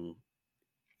in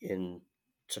in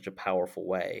such a powerful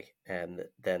way. And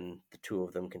then the two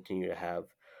of them continue to have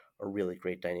a really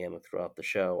great dynamic throughout the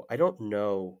show. I don't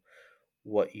know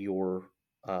what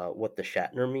the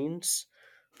Shatner means,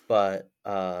 but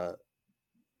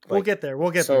We'll like get there.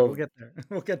 We'll get some there. We'll of get there.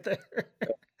 We'll get there.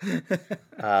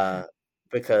 uh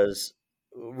because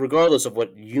regardless of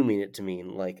what you mean it to mean,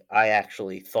 like I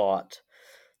actually thought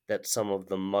that some of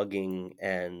the mugging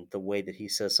and the way that he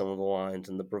says some of the lines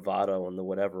and the bravado and the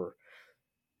whatever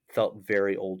felt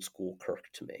very old school Kirk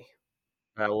to me.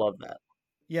 And I love that.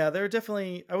 Yeah, they're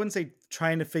definitely, I wouldn't say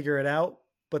trying to figure it out,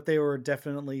 but they were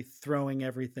definitely throwing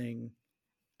everything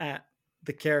at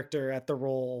the character, at the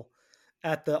role,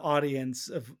 at the audience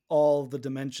of all the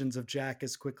dimensions of Jack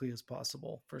as quickly as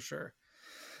possible, for sure.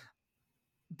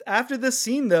 After this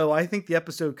scene, though, I think the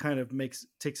episode kind of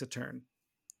takes a turn.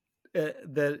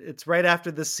 That it's right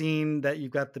after the scene that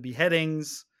you've got the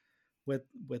beheadings with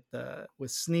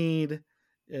Sneed,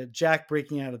 Jack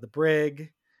breaking out of the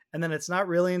brig, and then it's not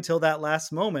really until that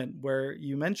last moment where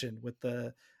you mentioned with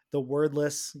the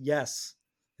wordless yes,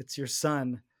 it's your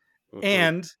son,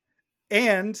 Hmm.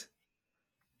 and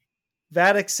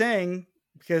Vadek saying,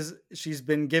 because she's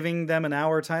been giving them an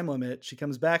hour time limit, she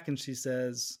comes back and she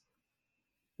says,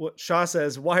 what Shaw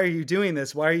says, why are you doing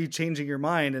this? Why are you changing your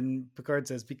mind? And Picard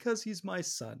says, because he's my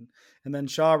son. And then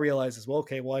Shaw realizes, well,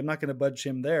 okay, well, I'm not going to budge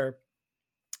him there.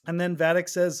 And then Vadek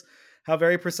says, how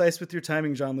very precise with your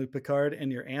timing, Jean-Luc Picard,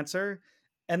 and your answer.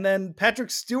 And then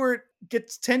Patrick Stewart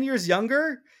gets 10 years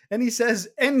younger and he says,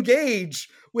 engage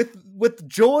with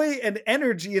joy and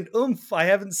energy and oomph I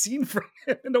haven't seen from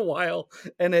him in a while.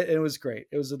 And it was great.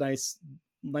 It was a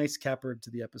nice capper to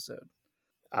the episode.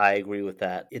 I agree with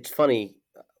that. It's funny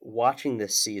watching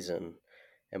this season,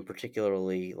 and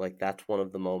particularly like that's one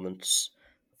of the moments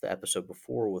of the episode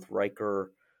before with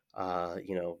Riker,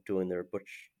 doing their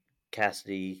Butch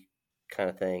Cassidy kind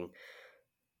of thing,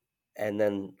 and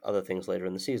then other things later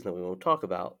in the season that we won't talk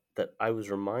about. That I was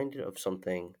reminded of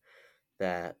something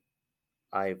that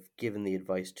I've given the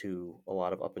advice to a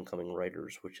lot of up and coming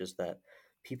writers, which is that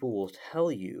people will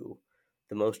tell you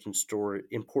the most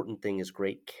important thing is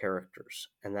great characters,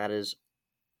 and that is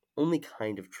only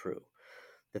kind of true.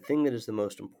 The thing that is the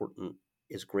most important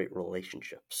is great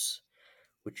relationships,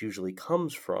 which usually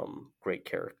comes from great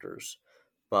characters,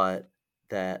 but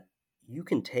that you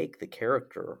can take the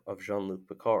character of Jean-Luc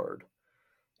Picard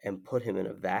and put him in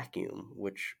a vacuum,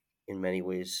 which in many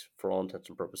ways, for all intents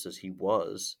and purposes, he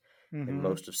was in Mm-hmm.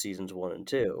 most of seasons 1 and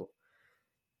 2,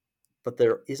 but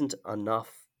there isn't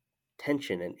enough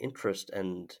tension and interest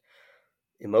and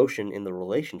emotion in the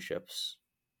relationships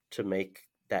to make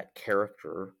that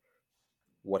character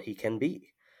what he can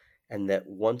be. And that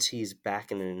once he's back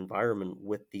in an environment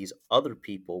with these other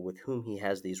people with whom he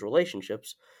has these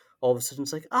relationships, all of a sudden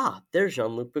it's like, there's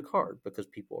Jean-Luc Picard, because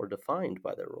people are defined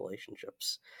by their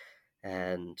relationships.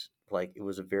 And like it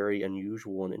was a very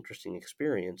unusual and interesting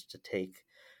experience to take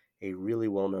a really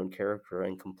well-known character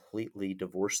and completely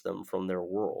divorce them from their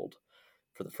world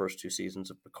for the first 2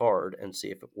 seasons of Picard and see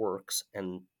if it works.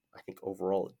 And I think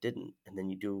overall it didn't. And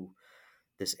then you do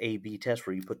this A/B test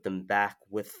where you put them back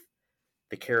with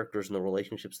the characters and the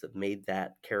relationships that made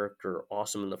that character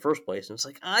awesome in the first place. And it's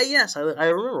like, yes, I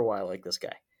remember why I like this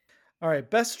guy. All right,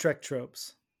 best Trek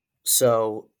tropes.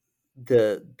 So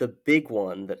the big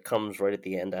one that comes right at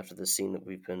the end after the scene that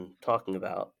we've been talking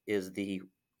about is the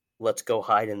let's go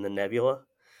hide in the nebula.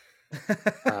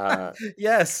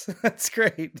 Yes, that's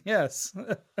great. Yes.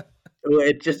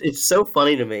 It's so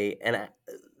funny to me, and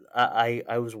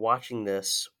I was watching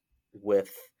this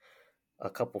with a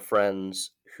couple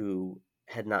friends who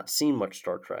had not seen much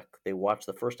Star Trek. They watched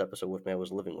the first episode with me. I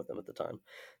was living with them at the time.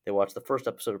 They watched the first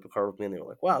episode of Picard with me, and they were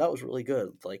like, "Wow, that was really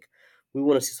good. Like, we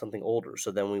want to see something older."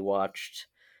 So then we watched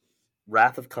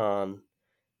Wrath of Khan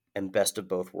and Best of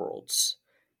Both Worlds.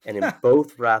 And in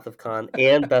both Wrath of Khan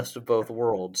and Best of Both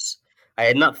Worlds, I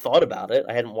had not thought about it.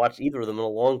 I hadn't watched either of them in a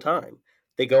long time.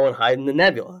 They go and hide in the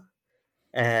nebula.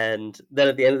 And then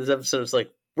at the end of this episode, it's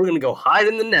like, we're going to go hide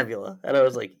in the nebula. And I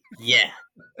was like, yeah,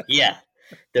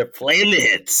 they're playing the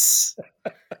hits.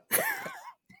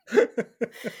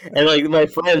 And like my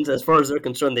friends, as far as they're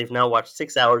concerned, they've now watched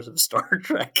 6 hours of Star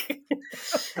Trek.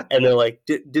 And they're like,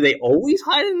 do they always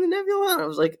hide in the nebula? And I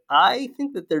was like, I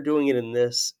think that they're doing it in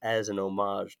this as an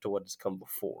homage to what has come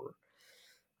before.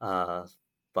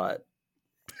 But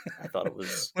I thought it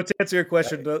was... Well, to answer your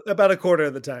question, about a quarter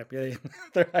of the time. Yeah,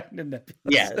 they're hiding in nebulas.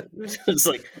 Yeah, it's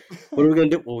like, what are we going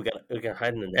to do? Well, we're going to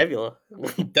hide in the nebula.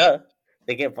 Duh.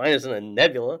 They can't find us in a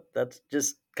nebula. That's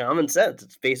just common sense.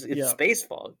 It's space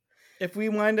fog. If we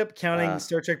wind up counting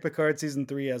Star Trek Picard Season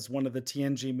 3 as one of the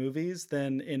TNG movies,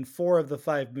 then in 4 of the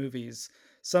 5 movies,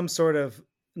 some sort of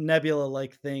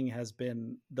nebula-like thing has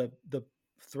been the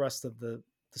thrust of the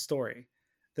story.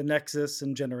 The Nexus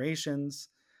and Generations.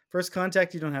 First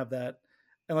Contact, you don't have that,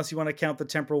 unless you want to count the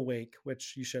temporal wake,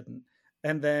 which you shouldn't.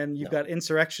 And then you've got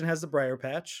Insurrection has the Briar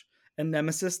Patch, and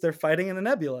Nemesis, they're fighting in the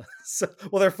Nebula. So,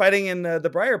 well, they're fighting in the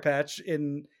Briar Patch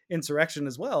in Insurrection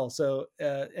as well. So,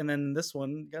 and then this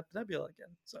one got the Nebula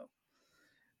again. So,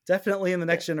 definitely in the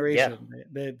next Yeah. generation,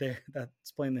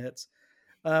 that's playing the hits.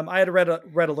 I had a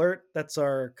red alert. That's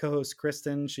our co-host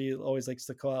Kristen. She always likes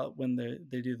to call out when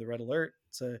they do the red alert.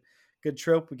 It's a good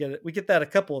trope. We get that a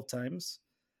couple of times.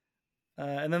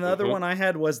 And then the other one I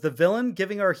had was the villain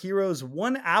giving our heroes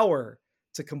 1 hour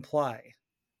to comply.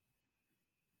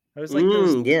 I was like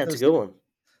yeah, it's a good one.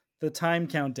 The time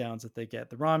countdowns that they get.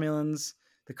 The Romulans,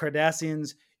 the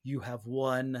Cardassians, you have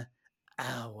 1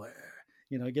 hour.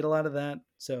 You know, get a lot of that.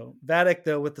 So Vadic,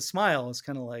 though, with the smile, is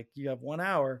kind of like, you have 1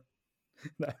 hour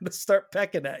to start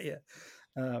pecking at you.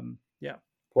 Yeah.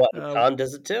 Well, Khan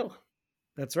does it too.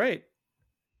 That's right.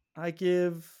 I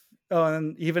give,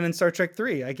 and even in Star Trek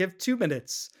 3, I give 2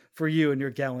 minutes for you and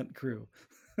your gallant crew.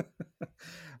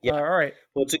 Yeah. All right.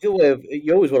 Well, it's a good way of,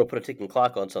 you always want to put a ticking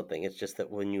clock on something. It's just that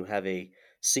when you have a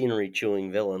scenery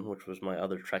chewing villain, which was my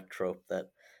other Trek trope that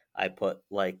I put,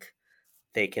 like,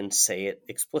 they can say it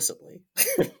explicitly.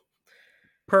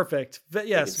 Perfect. They can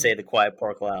Yes. say the quiet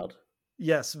part loud.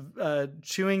 Yes.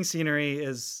 Chewing scenery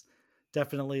is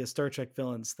definitely a Star Trek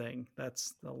villains thing.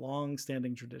 That's a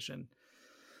long-standing tradition.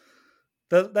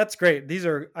 That's great.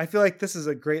 I feel like this is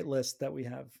a great list that we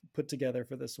have put together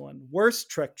for this one.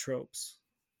 Worst Trek tropes.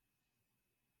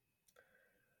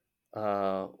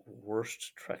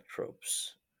 Worst Trek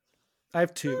tropes. I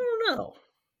have 2. I don't know.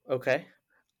 Okay.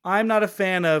 I'm not a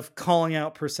fan of calling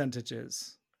out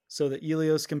percentages. So the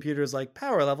Elios computer is like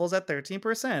power levels at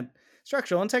 13%,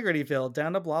 structural integrity field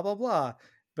down to blah blah blah.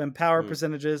 Then power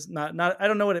percentages, not I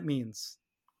don't know what it means.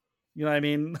 You know what I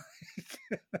mean?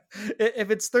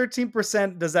 If it's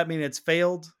 13%, does that mean it's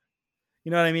failed?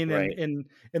 You know what I mean? Right. In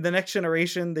the next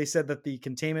generation, they said that the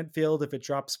containment field, if it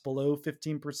drops below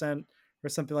 15% or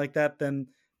something like that, then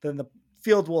the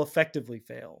field will effectively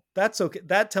fail. That's okay.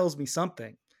 That tells me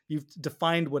something. You've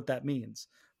defined what that means.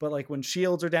 But like when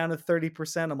shields are down to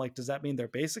 30%, I'm like, does that mean they're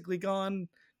basically gone?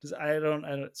 I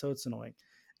don't. So it's annoying.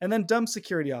 And then dumb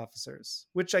security officers,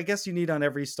 which I guess you need on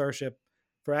every starship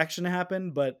for action to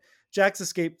happen. But Jack's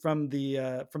escape from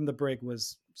the brig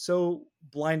was so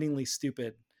blindingly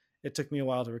stupid. It took me a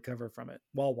while to recover from it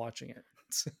while watching it.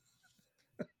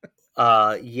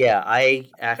 Yeah, I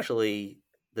actually,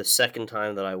 the second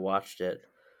time that I watched it,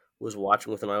 was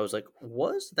watching with him. I was like,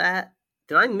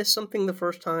 did I miss something the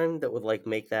first time that would like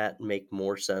make that make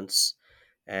more sense?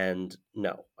 And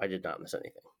no, I did not miss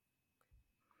anything.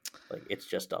 Like, it's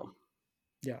just dumb.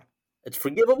 Yeah. It's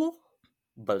forgivable,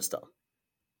 but it's dumb.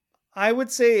 I would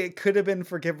say it could have been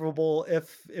forgivable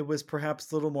if it was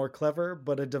perhaps a little more clever,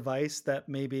 but a device that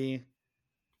maybe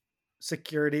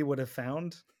security would have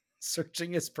found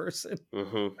searching his person.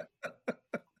 I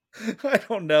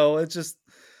don't know.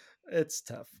 It's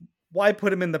tough. Why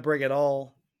put him in the brig at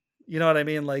all? You know what I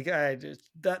mean? Like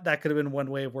that could have been one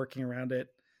way of working around it.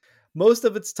 Most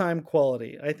of its time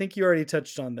quality. I think you already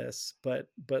touched on this, but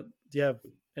do you have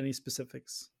any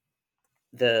specifics?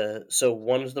 So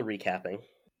one is the recapping,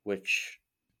 which,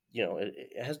 you know,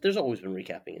 there's always been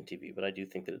recapping in TV, but I do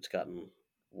think that it's gotten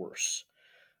worse.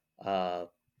 And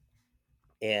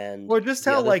or just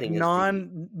how like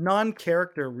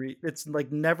non-character it's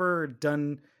like never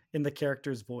done in the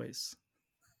character's voice.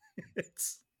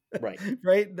 It's right.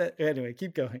 Anyway,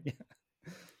 keep going.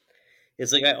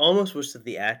 It's like I almost wish that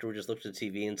the actor would just look at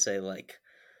the TV and say, like,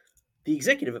 the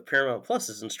executive at Paramount Plus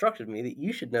has instructed me that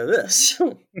you should know this.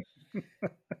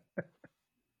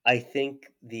 I think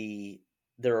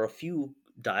there are a few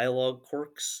dialogue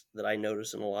quirks that I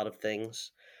notice in a lot of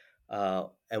things.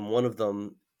 And one of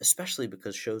them, especially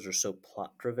because shows are so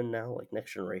plot driven now, like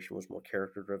Next Generation was more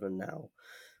character driven. Now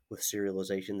with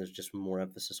serialization, there's just more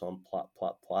emphasis on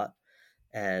plot.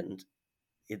 And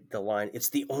the line, it's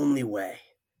the only way.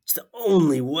 It's the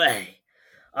only way.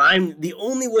 I'm the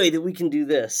only way that we can do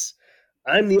this.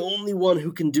 I'm the only one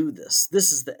who can do this.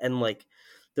 And like,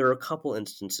 there are a couple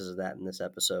instances of that in this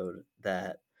episode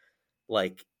that,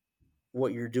 like,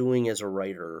 what you're doing as a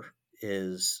writer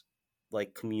is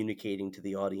like communicating to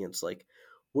the audience, like,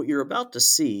 what you're about to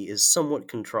see is somewhat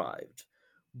contrived,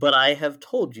 but I have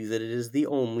told you that it is the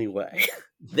only way.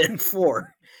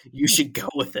 Therefore, you should go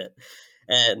with it.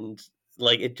 And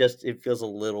like, it feels a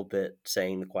little bit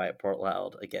saying the quiet part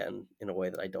loud again in a way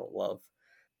that I don't love.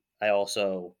 I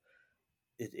also,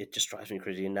 it just drives me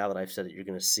crazy. And now that I've said it, you're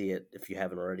going to see it if you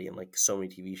haven't already in like so many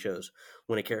TV shows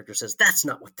when a character says, "That's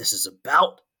not what this is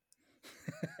about."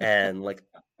 And like,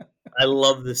 I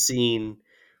love the scene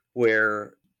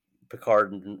where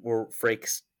Picard or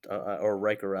Frakes or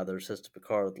Riker rather says to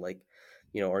Picard, like,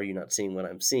 you know, "Are you not seeing what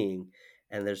I'm seeing?"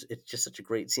 and it's just such a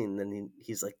great scene. And then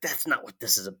he's like, "That's not what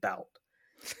this is about,"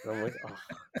 and I'm like, "Oh,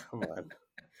 come on."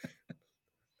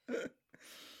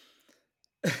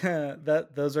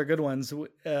 Those are good ones.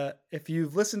 If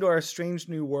you've listened to our Strange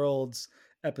New Worlds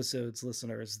episodes,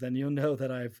 listeners, then you'll know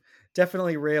that I've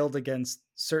definitely railed against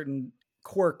certain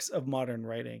quirks of modern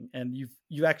writing, and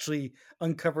you actually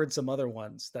uncovered some other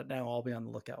ones that now I'll be on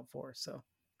the lookout for. So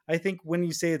I think when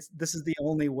you say this is the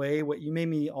only way, what you made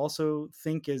me also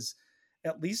think is,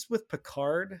 at least with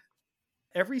Picard,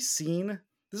 every scene.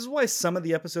 This is why some of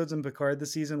the episodes in Picard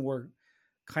this season were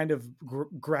kind of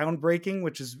groundbreaking,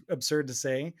 which is absurd to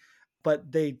say,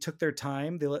 but they took their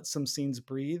time. They let some scenes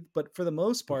breathe. But for the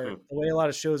most part, Mhm. the way a lot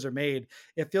of shows are made,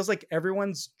 it feels like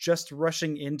everyone's just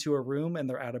rushing into a room and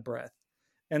they're out of breath.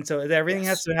 And so everything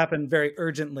has Yes. to happen very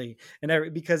urgently,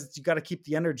 and because you got to keep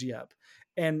the energy up.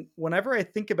 And whenever I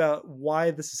think about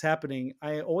why this is happening,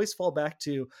 I always fall back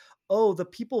to, oh, the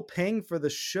people paying for the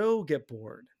show get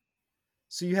bored.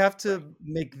 So you have Right. to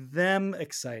make them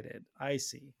excited. I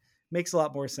see. Makes a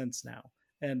lot more sense now.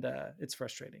 And it's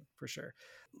frustrating for sure.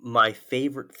 My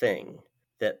favorite thing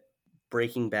that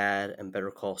Breaking Bad and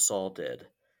Better Call Saul did,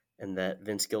 and that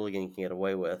Vince Gilligan can get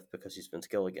away with because he's Vince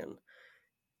Gilligan,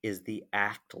 is the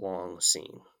act-long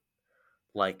scene.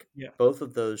 Like, Yeah. both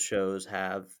of those shows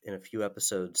have, in a few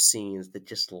episodes, scenes that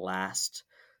just last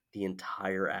the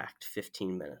entire act,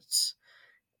 15 minutes.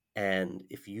 And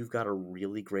if you've got a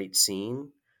really great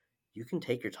scene, you can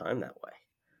take your time that way.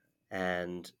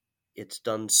 And it's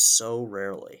done so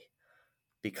rarely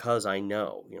because I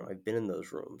know, I've been in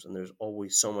those rooms and there's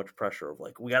always so much pressure of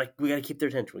like, we gotta keep their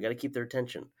attention. We gotta keep their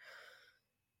attention.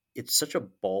 It's such a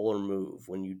baller move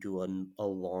when you do a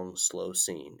long, slow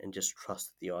scene and just trust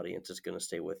that the audience is going to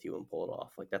stay with you and pull it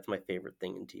off. Like, that's my favorite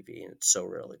thing in TV, and it's so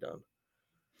rarely done.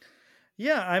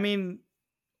 Yeah. I mean,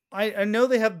 I know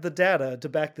they have the data to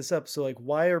back this up. So, like,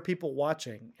 why are people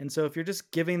watching? And so, if you're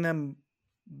just giving them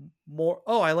more,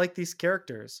 oh, I like these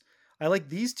characters. I like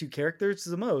these two characters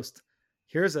the most.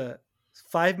 Here's a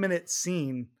 5-minute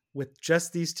scene with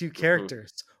just these two Hmm.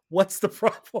 characters. What's the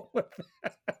problem with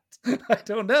that? I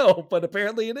don't know, but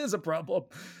apparently it is a problem.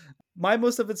 My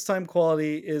most of its time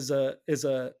quality is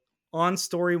a on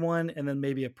story one, and then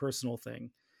maybe a personal thing.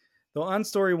 The on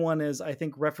story one is, I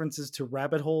think, references to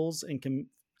rabbit holes and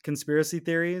conspiracy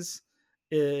theories.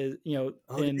 Is, Oh,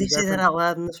 did they in say that reference, out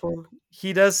loud in this one?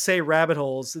 he does say rabbit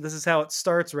holes. This is how it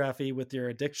starts, Rafi, with your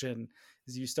addiction.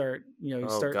 Is you Oh,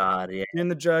 start God, yeah. doing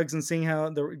the drugs and seeing how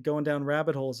they're going down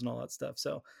rabbit holes and all that stuff.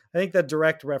 So I think that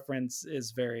direct reference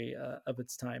is very of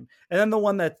its time. And then the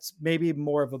one that's maybe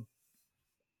more of a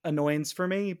annoyance for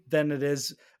me than it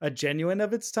is a genuine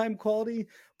of its time quality.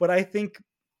 But I think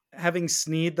having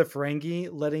Sneed the Ferengi,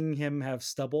 letting him have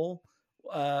stubble,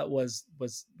 was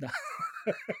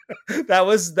that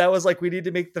was like, we need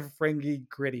to make the Ferengi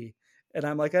gritty, and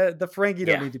I'm like, the Ferengi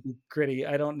don't Yeah. need to be gritty.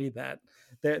 I don't need that.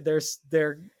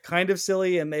 They're kind of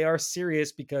silly, and they are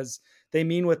serious because they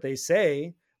mean what they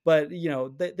say, but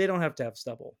they don't have to have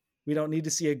stubble. We don't need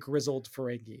to see a grizzled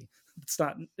Ferengi. It's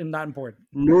not important.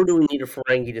 Nor do we need a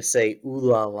Ferengi to say "ooh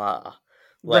la la,"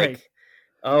 Right. like,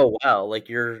 "Oh wow," like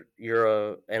you're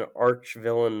an arch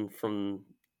villain from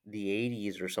the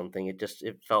 '80s or something.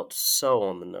 It felt so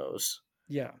on the nose.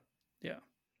 Yeah. Yeah.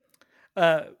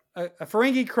 A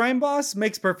Ferengi crime boss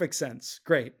makes perfect sense.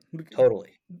 Great.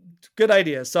 Totally. Good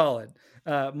idea. Solid.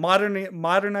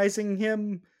 Modernizing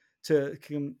him to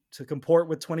comport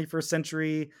with 21st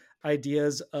century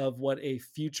ideas of what a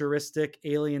futuristic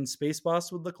alien space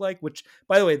boss would look like. Which,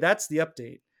 by the way, that's the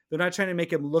update. They're not trying to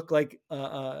make him look like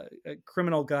a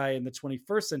criminal guy in the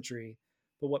 21st century,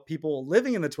 but what people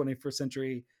living in the 21st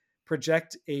century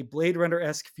project a Blade Runner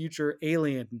esque future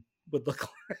alien would look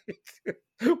like,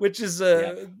 which is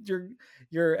Yep.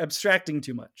 you're abstracting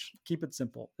too much. Keep it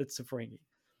simple. It's a Ferengi.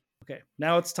 Okay,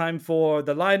 now it's time for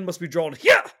the line must be drawn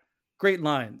here. Great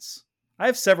lines. I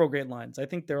have several great lines. I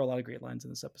think there are a lot of great lines in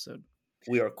this episode.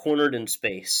 We are cornered in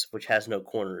space, which has no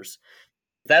corners.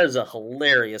 That is a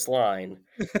hilarious line.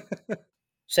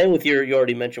 Same with you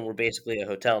already mentioned we're basically a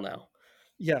hotel now.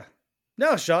 Yeah.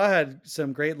 No, Shaw had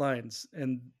some great lines.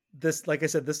 And this, like I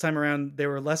said, this time around, they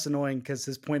were less annoying because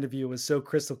his point of view was so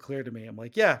crystal clear to me. I'm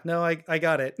like, yeah, no, I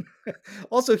got it.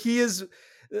 Also,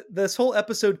 this whole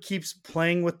episode keeps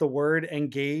playing with the word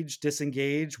engage,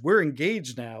 disengage. We're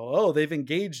engaged now. Oh, they've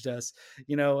engaged us,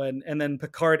 and then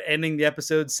Picard ending the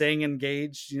episode saying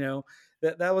engaged,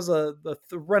 that was a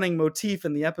running motif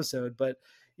in the episode. But,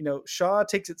 Shaw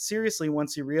takes it seriously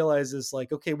once he realizes,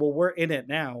 like, okay, well, we're in it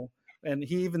now. And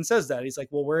he even says that. He's like,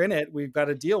 well, we're in it. We've got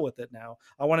to deal with it now.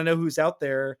 I want to know who's out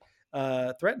there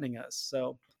threatening us.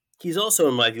 So He's also,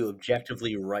 in my view,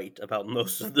 objectively right about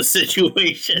most of the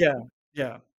situation. Yeah,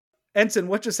 yeah. Ensign,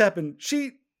 what just happened?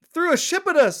 She threw a ship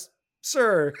at us,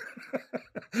 sir.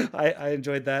 I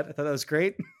enjoyed that. I thought that was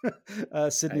great. I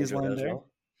Sydney's enjoyed that line as there. well.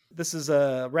 This is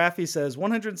Raffi says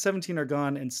 117 are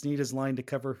gone, and Sneed is line to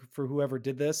cover for whoever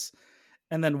did this.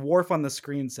 And then Worf on the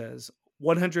screen says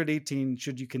 118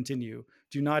 should you continue.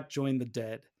 Do not join the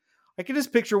dead. I can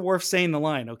just picture Worf saying the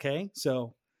line, okay?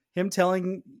 So him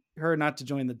telling her not to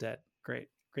join the dead. Great.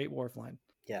 Great Worf line.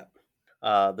 Yeah.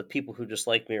 The people who just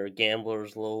like me are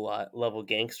gamblers, low level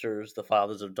gangsters, the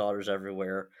fathers of daughters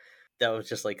everywhere. That was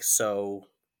just like so.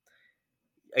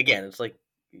 Again,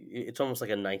 it's almost like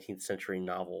a 19th century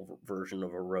novel version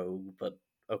of a rogue, but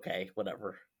okay,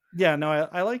 whatever. Yeah, no,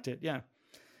 I liked it. Yeah.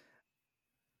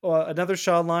 Another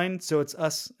Shaw line. So it's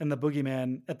us and the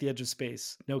boogeyman at the edge of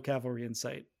space. No cavalry in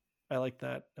sight. I like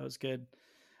that. That was good.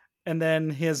 And then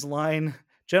his line,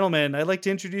 gentlemen, I'd like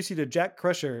to introduce you to Jack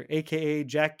Crusher, aka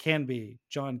Jack Canby,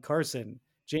 John Carson,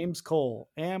 James Cole,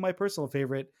 and my personal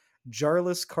favorite,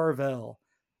 Jarlis Carvel.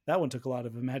 That one took a lot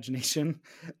of imagination.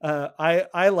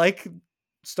 I like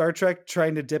Star Trek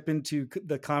trying to dip into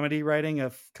the comedy writing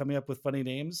of coming up with funny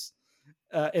names.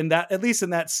 In that, at least in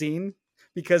that scene,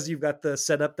 because you've got the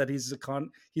setup that he's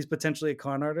potentially a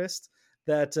con artist.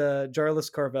 That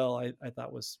Jarlis Carvel, I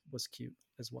thought was cute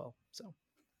as well. So.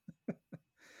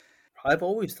 I've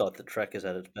always thought that Trek is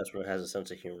at its best when it has a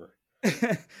sense of humor.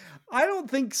 I don't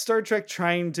think Star Trek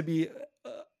trying to be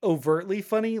overtly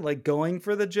funny, like going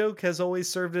for the joke, has always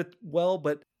served it well,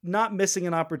 but not missing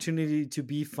an opportunity to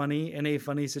be funny in a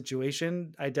funny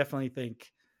situation. I definitely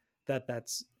think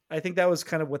I think that was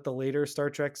kind of what the later Star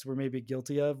Treks were maybe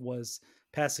guilty of, was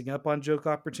passing up on joke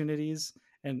opportunities,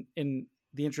 and in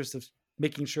the interest of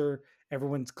making sure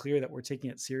everyone's clear that we're taking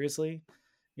it seriously.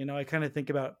 I kind of think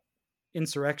about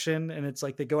Insurrection, and it's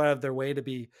like they go out of their way to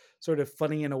be sort of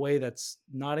funny in a way that's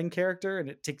not in character, and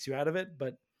it takes you out of it.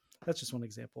 But that's just one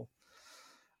example.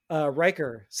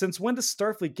 Riker, since when does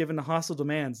Starfleet give in to hostile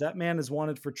demands? That man is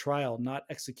wanted for trial, not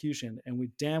execution, and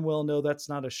we damn well know that's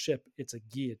not a ship, it's a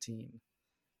guillotine.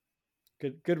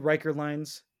 Good Riker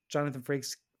lines. Jonathan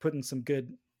Frakes putting some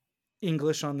good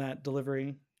English on that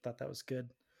delivery. Thought that was good.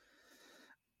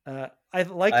 I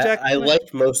like Jack. I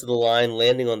liked most of the line.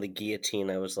 Landing on the guillotine,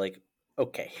 I was like,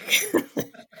 okay.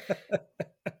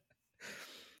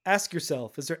 Ask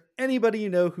yourself, is there anybody you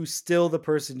know who's still the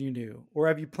person you knew? Or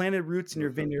have you planted roots in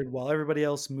your vineyard while everybody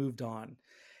else moved on?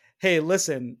 Hey,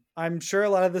 listen, I'm sure a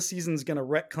lot of the season's going to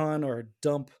retcon or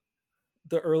dump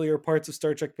the earlier parts of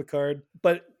Star Trek Picard,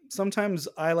 but sometimes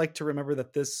I like to remember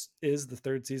that this is the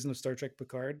third season of Star Trek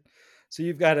Picard. So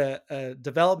you've got a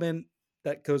development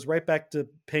that goes right back to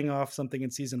paying off something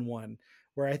in season one,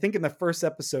 where I think in the first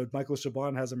episode, Michael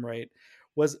Chabon has him right,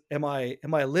 was, am I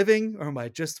living or am I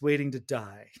just waiting to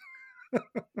die?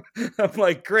 I'm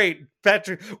like, great,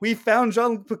 Patrick, we found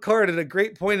Jean-Luc Picard at a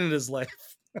great point in his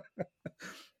life.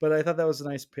 But I thought that was a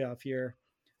nice payoff here.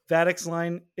 Vadek's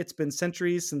line, it's been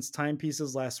centuries since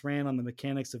timepieces last ran on the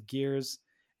mechanics of gears,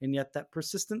 and yet that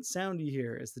persistent sound you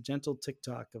hear is the gentle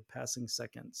tick-tock of passing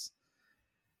seconds.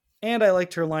 And I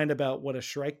liked her line about what a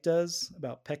Shrike does,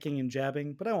 about pecking and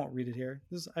jabbing, but I won't read it here.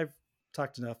 I've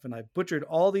talked enough, and I butchered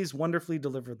all these wonderfully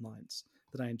delivered lines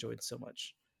that I enjoyed so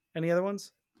much. Any other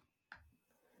ones?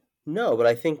 No, but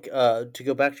I think to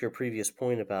go back to your previous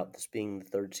point about this being the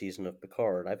third season of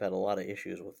Picard, I've had a lot of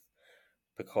issues with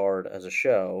Picard as a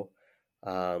show,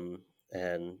 and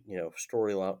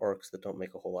story arcs that don't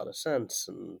make a whole lot of sense,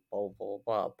 and blah blah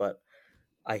blah. But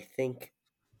I think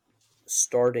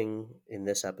starting in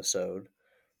this episode,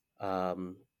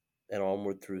 and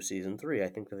onward through season 3, I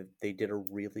think that they did a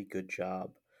really good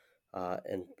job,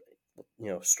 and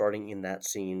starting in that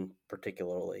scene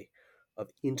particularly, of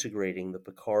integrating the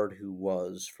Picard who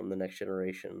was from the Next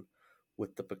Generation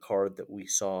with the Picard that we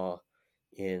saw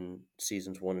in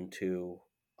seasons 1 and 2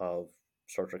 of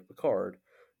Star Trek Picard,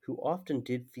 who often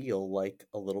did feel like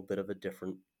a little bit of a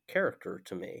different character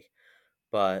to me,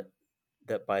 but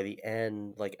that by the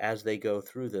end, like as they go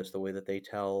through this, the way that they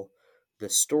tell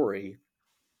this story,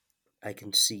 I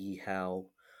can see how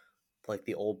like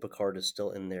the old Picard is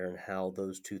still in there and how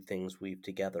those two things weave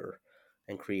together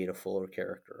and create a fuller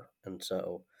character. And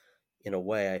so, in a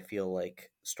way, I feel like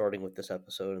starting with this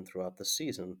episode and throughout the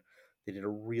season, they did a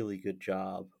really good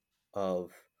job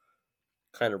of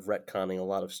kind of retconning a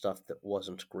lot of stuff that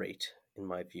wasn't great, in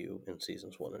my view, in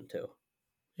seasons 1 and 2.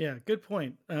 Yeah, good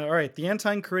point. All right, the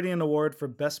Anton Caridian Award for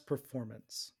Best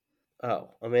Performance. Oh,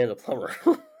 Amanda Plummer.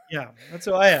 Yeah, that's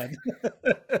who I had.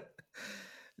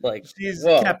 Like, she's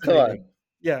whoa, captivating. come on.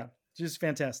 Yeah, she's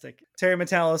fantastic. Terry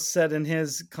Metalis said in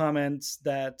his comments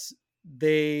that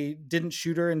they didn't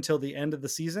shoot her until the end of the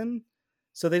season.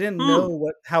 So they didn't Hmm.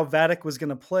 know how Vatic was going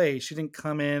to play. She didn't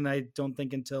come in, I don't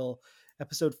think, until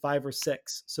episode 5 or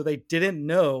 6. So they didn't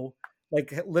know,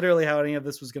 like, literally how any of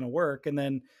this was going to work. And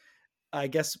then I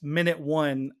guess minute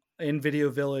 1 in Video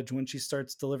Village, when she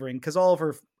starts delivering, because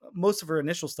most of her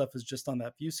initial stuff is just on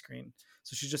that view screen.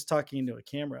 So she's just talking into a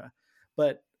camera.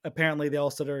 But apparently they all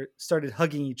started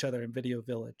hugging each other in Video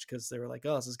Village because they were like,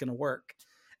 oh, this is going to work.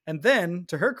 And then,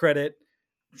 to her credit,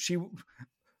 she,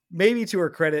 maybe to her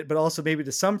credit, but also maybe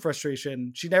to some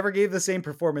frustration, she never gave the same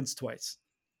performance twice.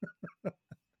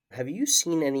 Have you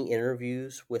seen any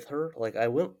interviews with her? Like, I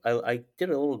did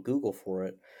a little Google for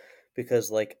it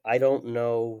because, like, I don't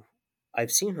know.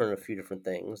 I've seen her in a few different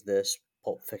things, this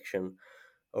Pulp Fiction,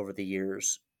 over the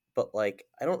years, but, like,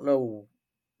 I don't know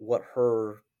what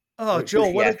her, Oh, who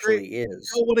Joel, she actually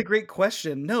is. What a great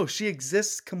question. No, she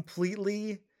exists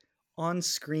completely on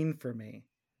screen for me.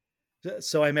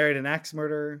 So I Married an Axe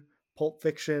Murderer, Pulp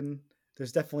Fiction.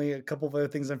 There's definitely a couple of other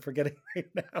things I'm forgetting right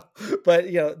now, but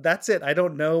that's it. I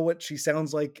don't know what she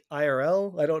sounds like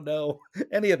IRL. I don't know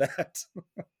any of that.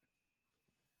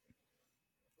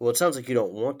 Well, it sounds like you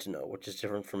don't want to know, which is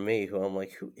different from me, who I'm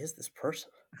like, who is this person?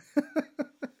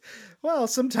 Well,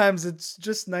 sometimes it's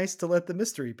just nice to let the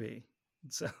mystery be.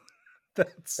 So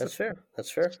that's That's fair.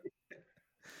 That's fair.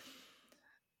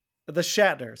 the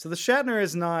Shatner. So the Shatner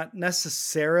is not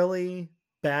necessarily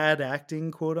bad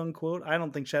acting, quote unquote. I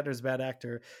don't think Shatner's a bad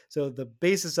actor. So the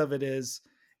basis of it is,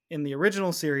 in the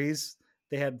original series,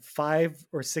 they had 5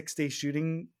 or 6 day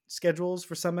shooting schedules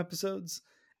for some episodes.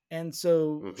 And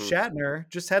so Hmm. Shatner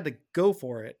just had to go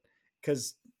for it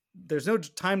because there's no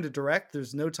time to direct.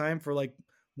 There's no time for like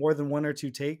more than 1 or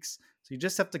 2 takes. So you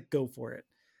just have to go for it.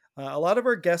 A lot of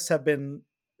our guests have been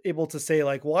able to say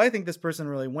like, well, I think this person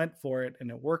really went for it and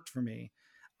it worked for me.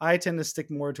 I tend to stick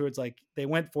more towards like, they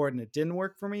went for it and it didn't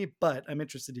work for me, but I'm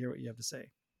interested to hear what you have to say.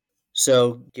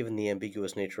 So, given the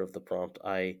ambiguous nature of the prompt,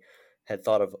 I had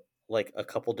thought of like a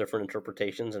couple different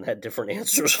interpretations and had different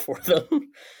answers for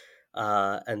them.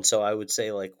 And so I would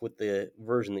say, like, with the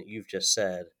version that you've just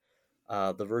said,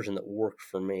 the version that worked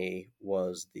for me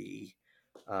was the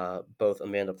both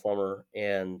Amanda Plummer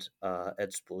and Ed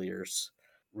Speleers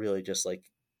really just like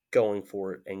going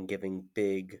for it and giving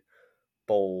big,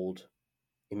 bold,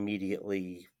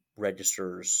 immediately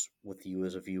registers with you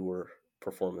as a viewer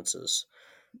performances,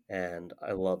 and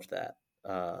I loved that.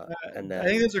 And I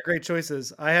think then those are great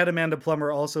choices. I had Amanda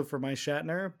Plummer also for my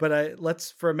Shatner, but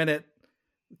let's for a minute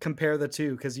compare the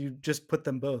two because you just put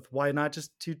them both. Why not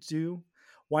just do?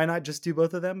 Why not just do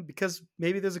both of them? Because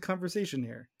maybe there's a conversation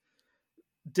here.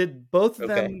 Did both of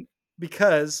okay, them,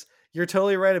 because you're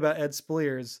totally right about Ed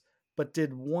Speleers, but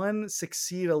did one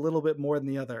succeed a little bit more than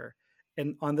the other?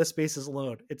 And on this basis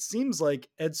alone, it seems like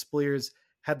Ed Speleers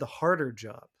had the harder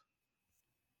job.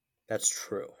 that's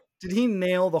true. Did he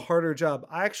nail the harder job?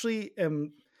 I actually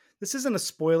am. This isn't a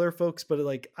spoiler, folks, but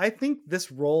like I think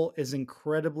this role is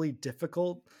incredibly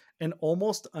difficult and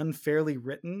almost unfairly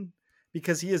written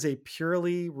because he is a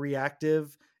purely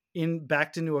reactive, in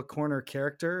backed into a corner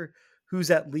character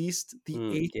who's at least the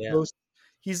eighth Yeah, most.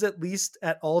 He's at least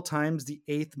at all times the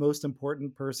eighth most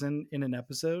important person in an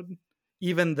episode,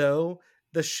 even though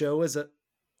the show is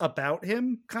about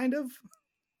him, kind of,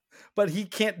 but he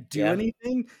can't do yeah,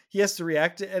 anything. He has to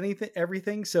react to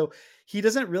everything. So he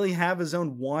doesn't really have his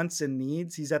own wants and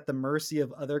needs. He's at the mercy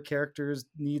of other characters'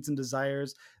 needs and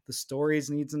desires, the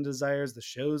story's needs and desires, the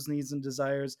show's needs and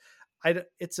desires.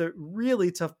 It's a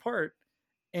really tough part.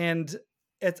 And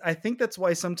I think that's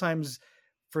why sometimes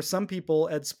for some people,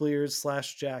 Ed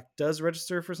Speleers / Jack does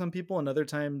register for some people, and other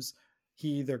times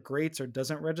he either grates or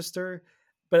doesn't register.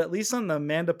 But at least on the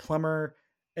Amanda Plummer,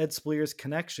 Ed Speleers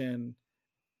connection,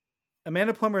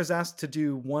 Amanda Plummer is asked to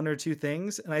do 1 or 2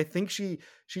 things, and I think she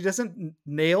doesn't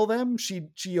nail them. She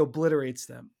obliterates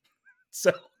them.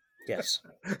 So yes.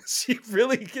 she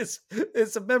really gets,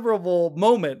 it's a memorable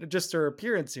moment, just her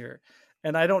appearance here.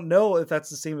 And I don't know if that's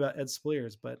the same about Ed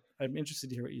Speleers, but I'm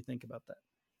interested to hear what you think about that.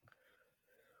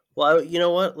 Well, you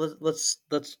know what? Let's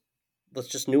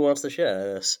just nuance the shit out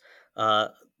of this. Uh,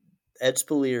 Ed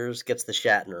Speleers gets the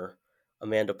Shatner.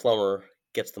 Amanda Plummer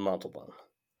gets the Montalban.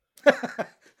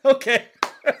 Okay.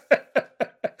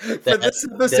 For That this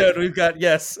that episode, we've got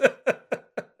yes.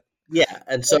 Yeah,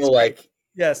 and so That's great. like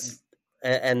Yes.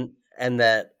 and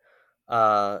that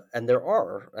and there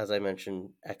are, as I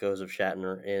mentioned, echoes of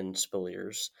Shatner in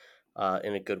Speleers,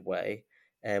 in a good way.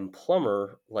 And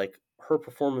Plummer, like her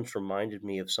performance reminded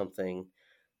me of something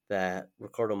that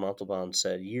Ricardo Montalban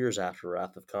said years after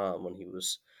Wrath of Khan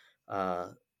uh,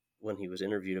 when he was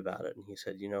interviewed about it, and he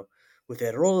said, you know, with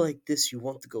a role like this, you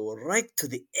want to go right to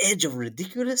the edge of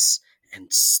ridiculous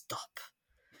and stop.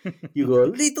 You go a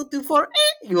little too far,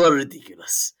 you are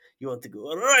ridiculous. You want to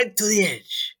go right to the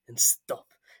edge and stop.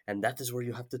 And that is where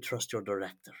you have to trust your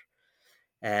director.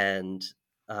 And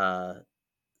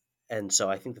so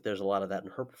I think that there's a lot of that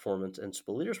in her performance and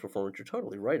Spalier's performance. You're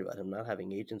totally right about him not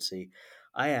having agency.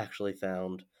 I actually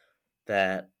found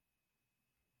that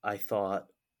I thought,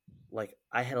 like,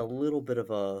 I had a little bit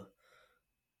of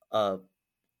a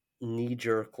knee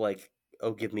jerk, like,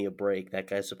 oh, give me a break. That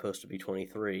guy's supposed to be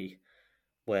 23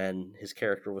 when his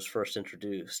character was first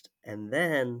introduced. And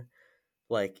then,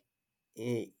 like,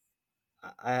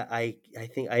 I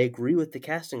think I agree with the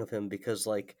casting of him because,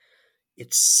 like,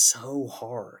 it's so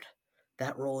hard.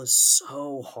 That role is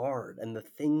so hard. And the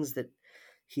things that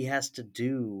he has to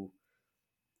do,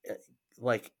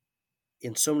 like,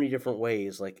 in so many different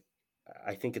ways, like,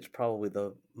 I think it's probably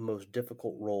the most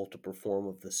difficult role to perform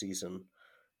of the season,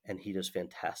 and he does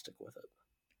fantastic with it.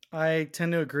 I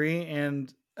tend to agree.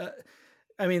 And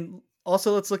I mean,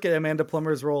 also, let's look at Amanda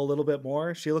Plummer's role a little bit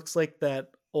more. She looks like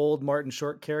that old Martin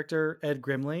Short character, Ed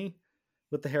Grimley,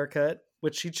 with the haircut,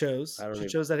 which she chose. She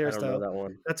chose that I don't know hairstyle. that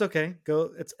one. That's okay.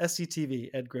 Go. It's SCTV,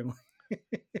 Ed Grimley.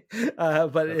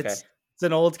 But Okay. it's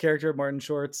an old character, Martin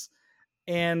Short's,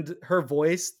 and her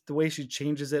voice, the way she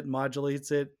changes it,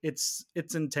 modulates it, it's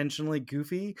intentionally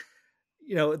goofy.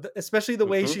 You know, especially the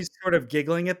way she's sort of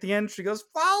giggling at the end. She goes,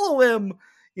 "Follow him."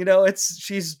 You know,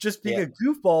 she's just being a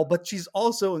goofball, but she's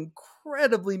also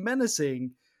incredibly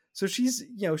menacing. So she's,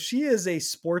 you know, she is a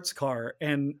sports car,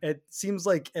 and it seems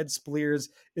like Ed Speleers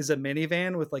is a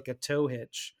minivan with like a tow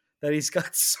hitch that he's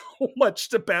got so much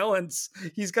to balance.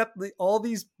 He's got all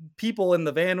these people in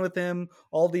the van with him,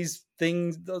 all these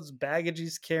things, those baggage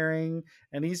he's carrying,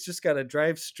 and he's just got to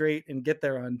drive straight and get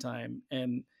there on time.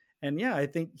 And yeah, I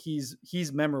think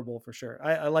he's memorable for sure.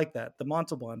 I like that. The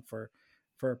Montalban for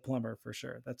Plummer for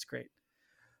sure. That's great.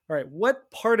 All right, what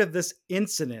part of this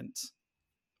incident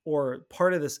or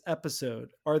part of this episode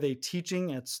are they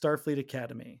teaching at Starfleet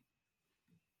Academy?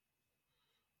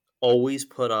 Always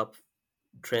put up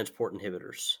transport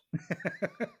inhibitors.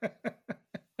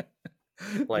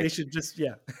 They should just,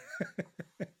 yeah.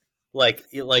 like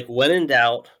when in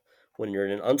doubt, when you're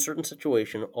in an uncertain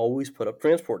situation, always put up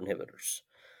transport inhibitors.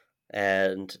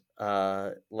 And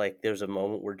like there's a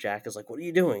moment where Jack is like, "What are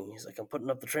you doing?" He's like, "I'm putting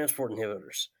up the transport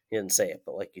inhibitors." He didn't say it,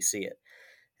 but like you see it.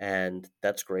 And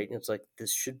that's great. And it's like,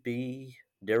 this should be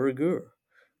de rigueur.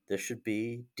 This should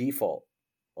be default.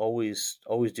 Always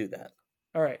do that.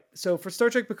 All right. So for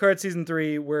Star Trek Picard season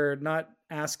 3, we're not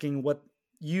asking what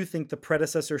you think the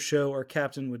predecessor show or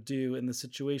captain would do in the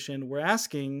situation. We're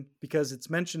asking because it's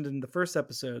mentioned in the first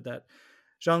episode that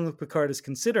Jean-Luc Picard is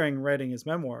considering writing his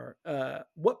memoir.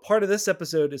 What part of this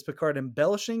episode is Picard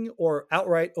embellishing or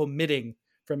outright omitting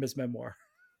from his memoir?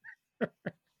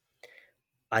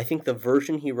 I think the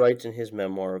version he writes in his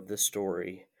memoir of this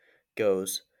story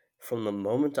goes, "From the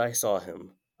moment I saw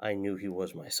him, I knew he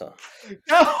was my son."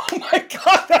 Oh my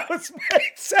God, that was my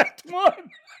exact one.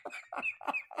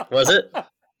 Was it?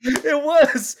 It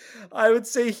was. I would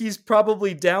say he's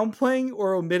probably downplaying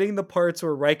or omitting the parts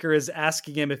where Riker is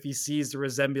asking him if he sees the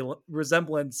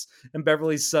resemblance in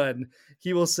Beverly's son.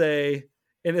 He will say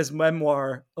in his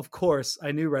memoir, "Of course,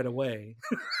 I knew right away."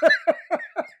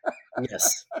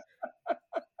 Yes.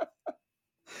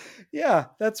 Yeah,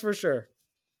 that's for sure.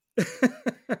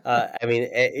 I mean,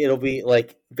 it'll be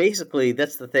like, basically,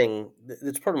 that's the thing.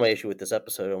 That's part of my issue with this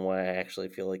episode and why I actually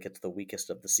feel like it's the weakest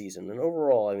of the season. And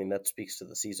overall, I mean, that speaks to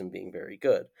the season being very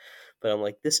good. But I'm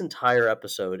like, this entire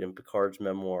episode in Picard's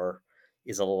memoir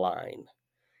is a line.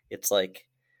 It's like,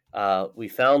 we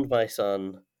found my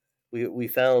son. We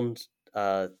found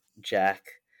Jack.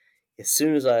 As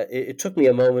soon as it took me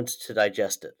a moment to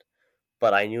digest it,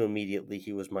 but I knew immediately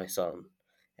he was my son.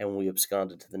 And we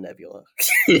absconded to the nebula.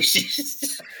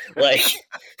 Like,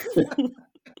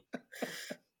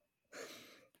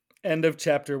 end of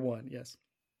chapter 1. Yes.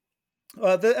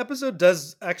 The episode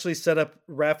does actually set up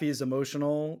Raffi's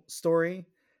emotional story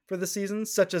for the season,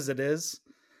 such as it is.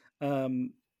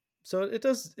 So it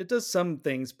does some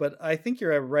things, but I think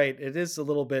you're right. It is a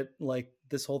little bit like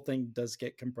this whole thing does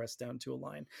get compressed down to a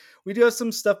line. We do have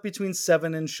some stuff between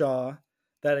Seven and Shaw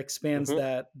that expands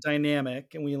that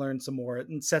dynamic, and we learn some more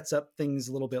and sets up things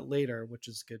a little bit later, which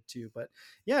is good too. But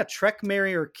yeah, Trek,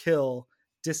 marry, or kill,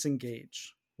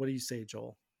 Disengage. What do you say,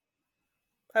 Joel?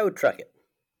 I would Trek it.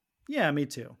 Yeah, me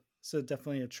too. So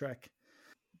definitely a Trek.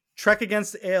 Trek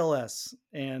Against ALS,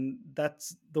 and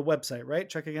that's the website, right?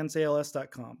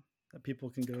 TrekAgainstALS.com that people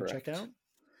can go check out.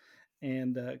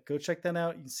 And go check that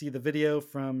out. You can see the video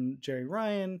from Jerry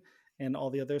Ryan and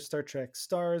all the other Star Trek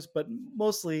stars, but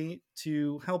mostly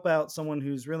to help out someone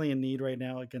who's really in need right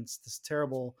now against this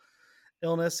terrible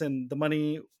illness. And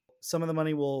some of the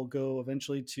money will go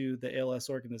eventually to the ALS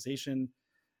organization.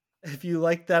 If you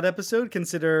liked that episode,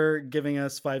 consider giving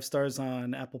us 5 stars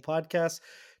on Apple Podcasts.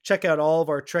 Check out all of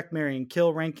our Trek, Marry, and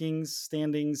Kill rankings,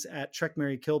 standings at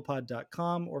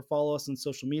trekmarrykillpod.com, or follow us on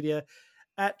social media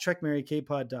at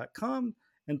trekmarrykpod.com.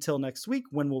 Until next week,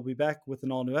 when we'll be back with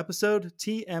an all-new episode,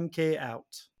 TMK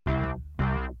out.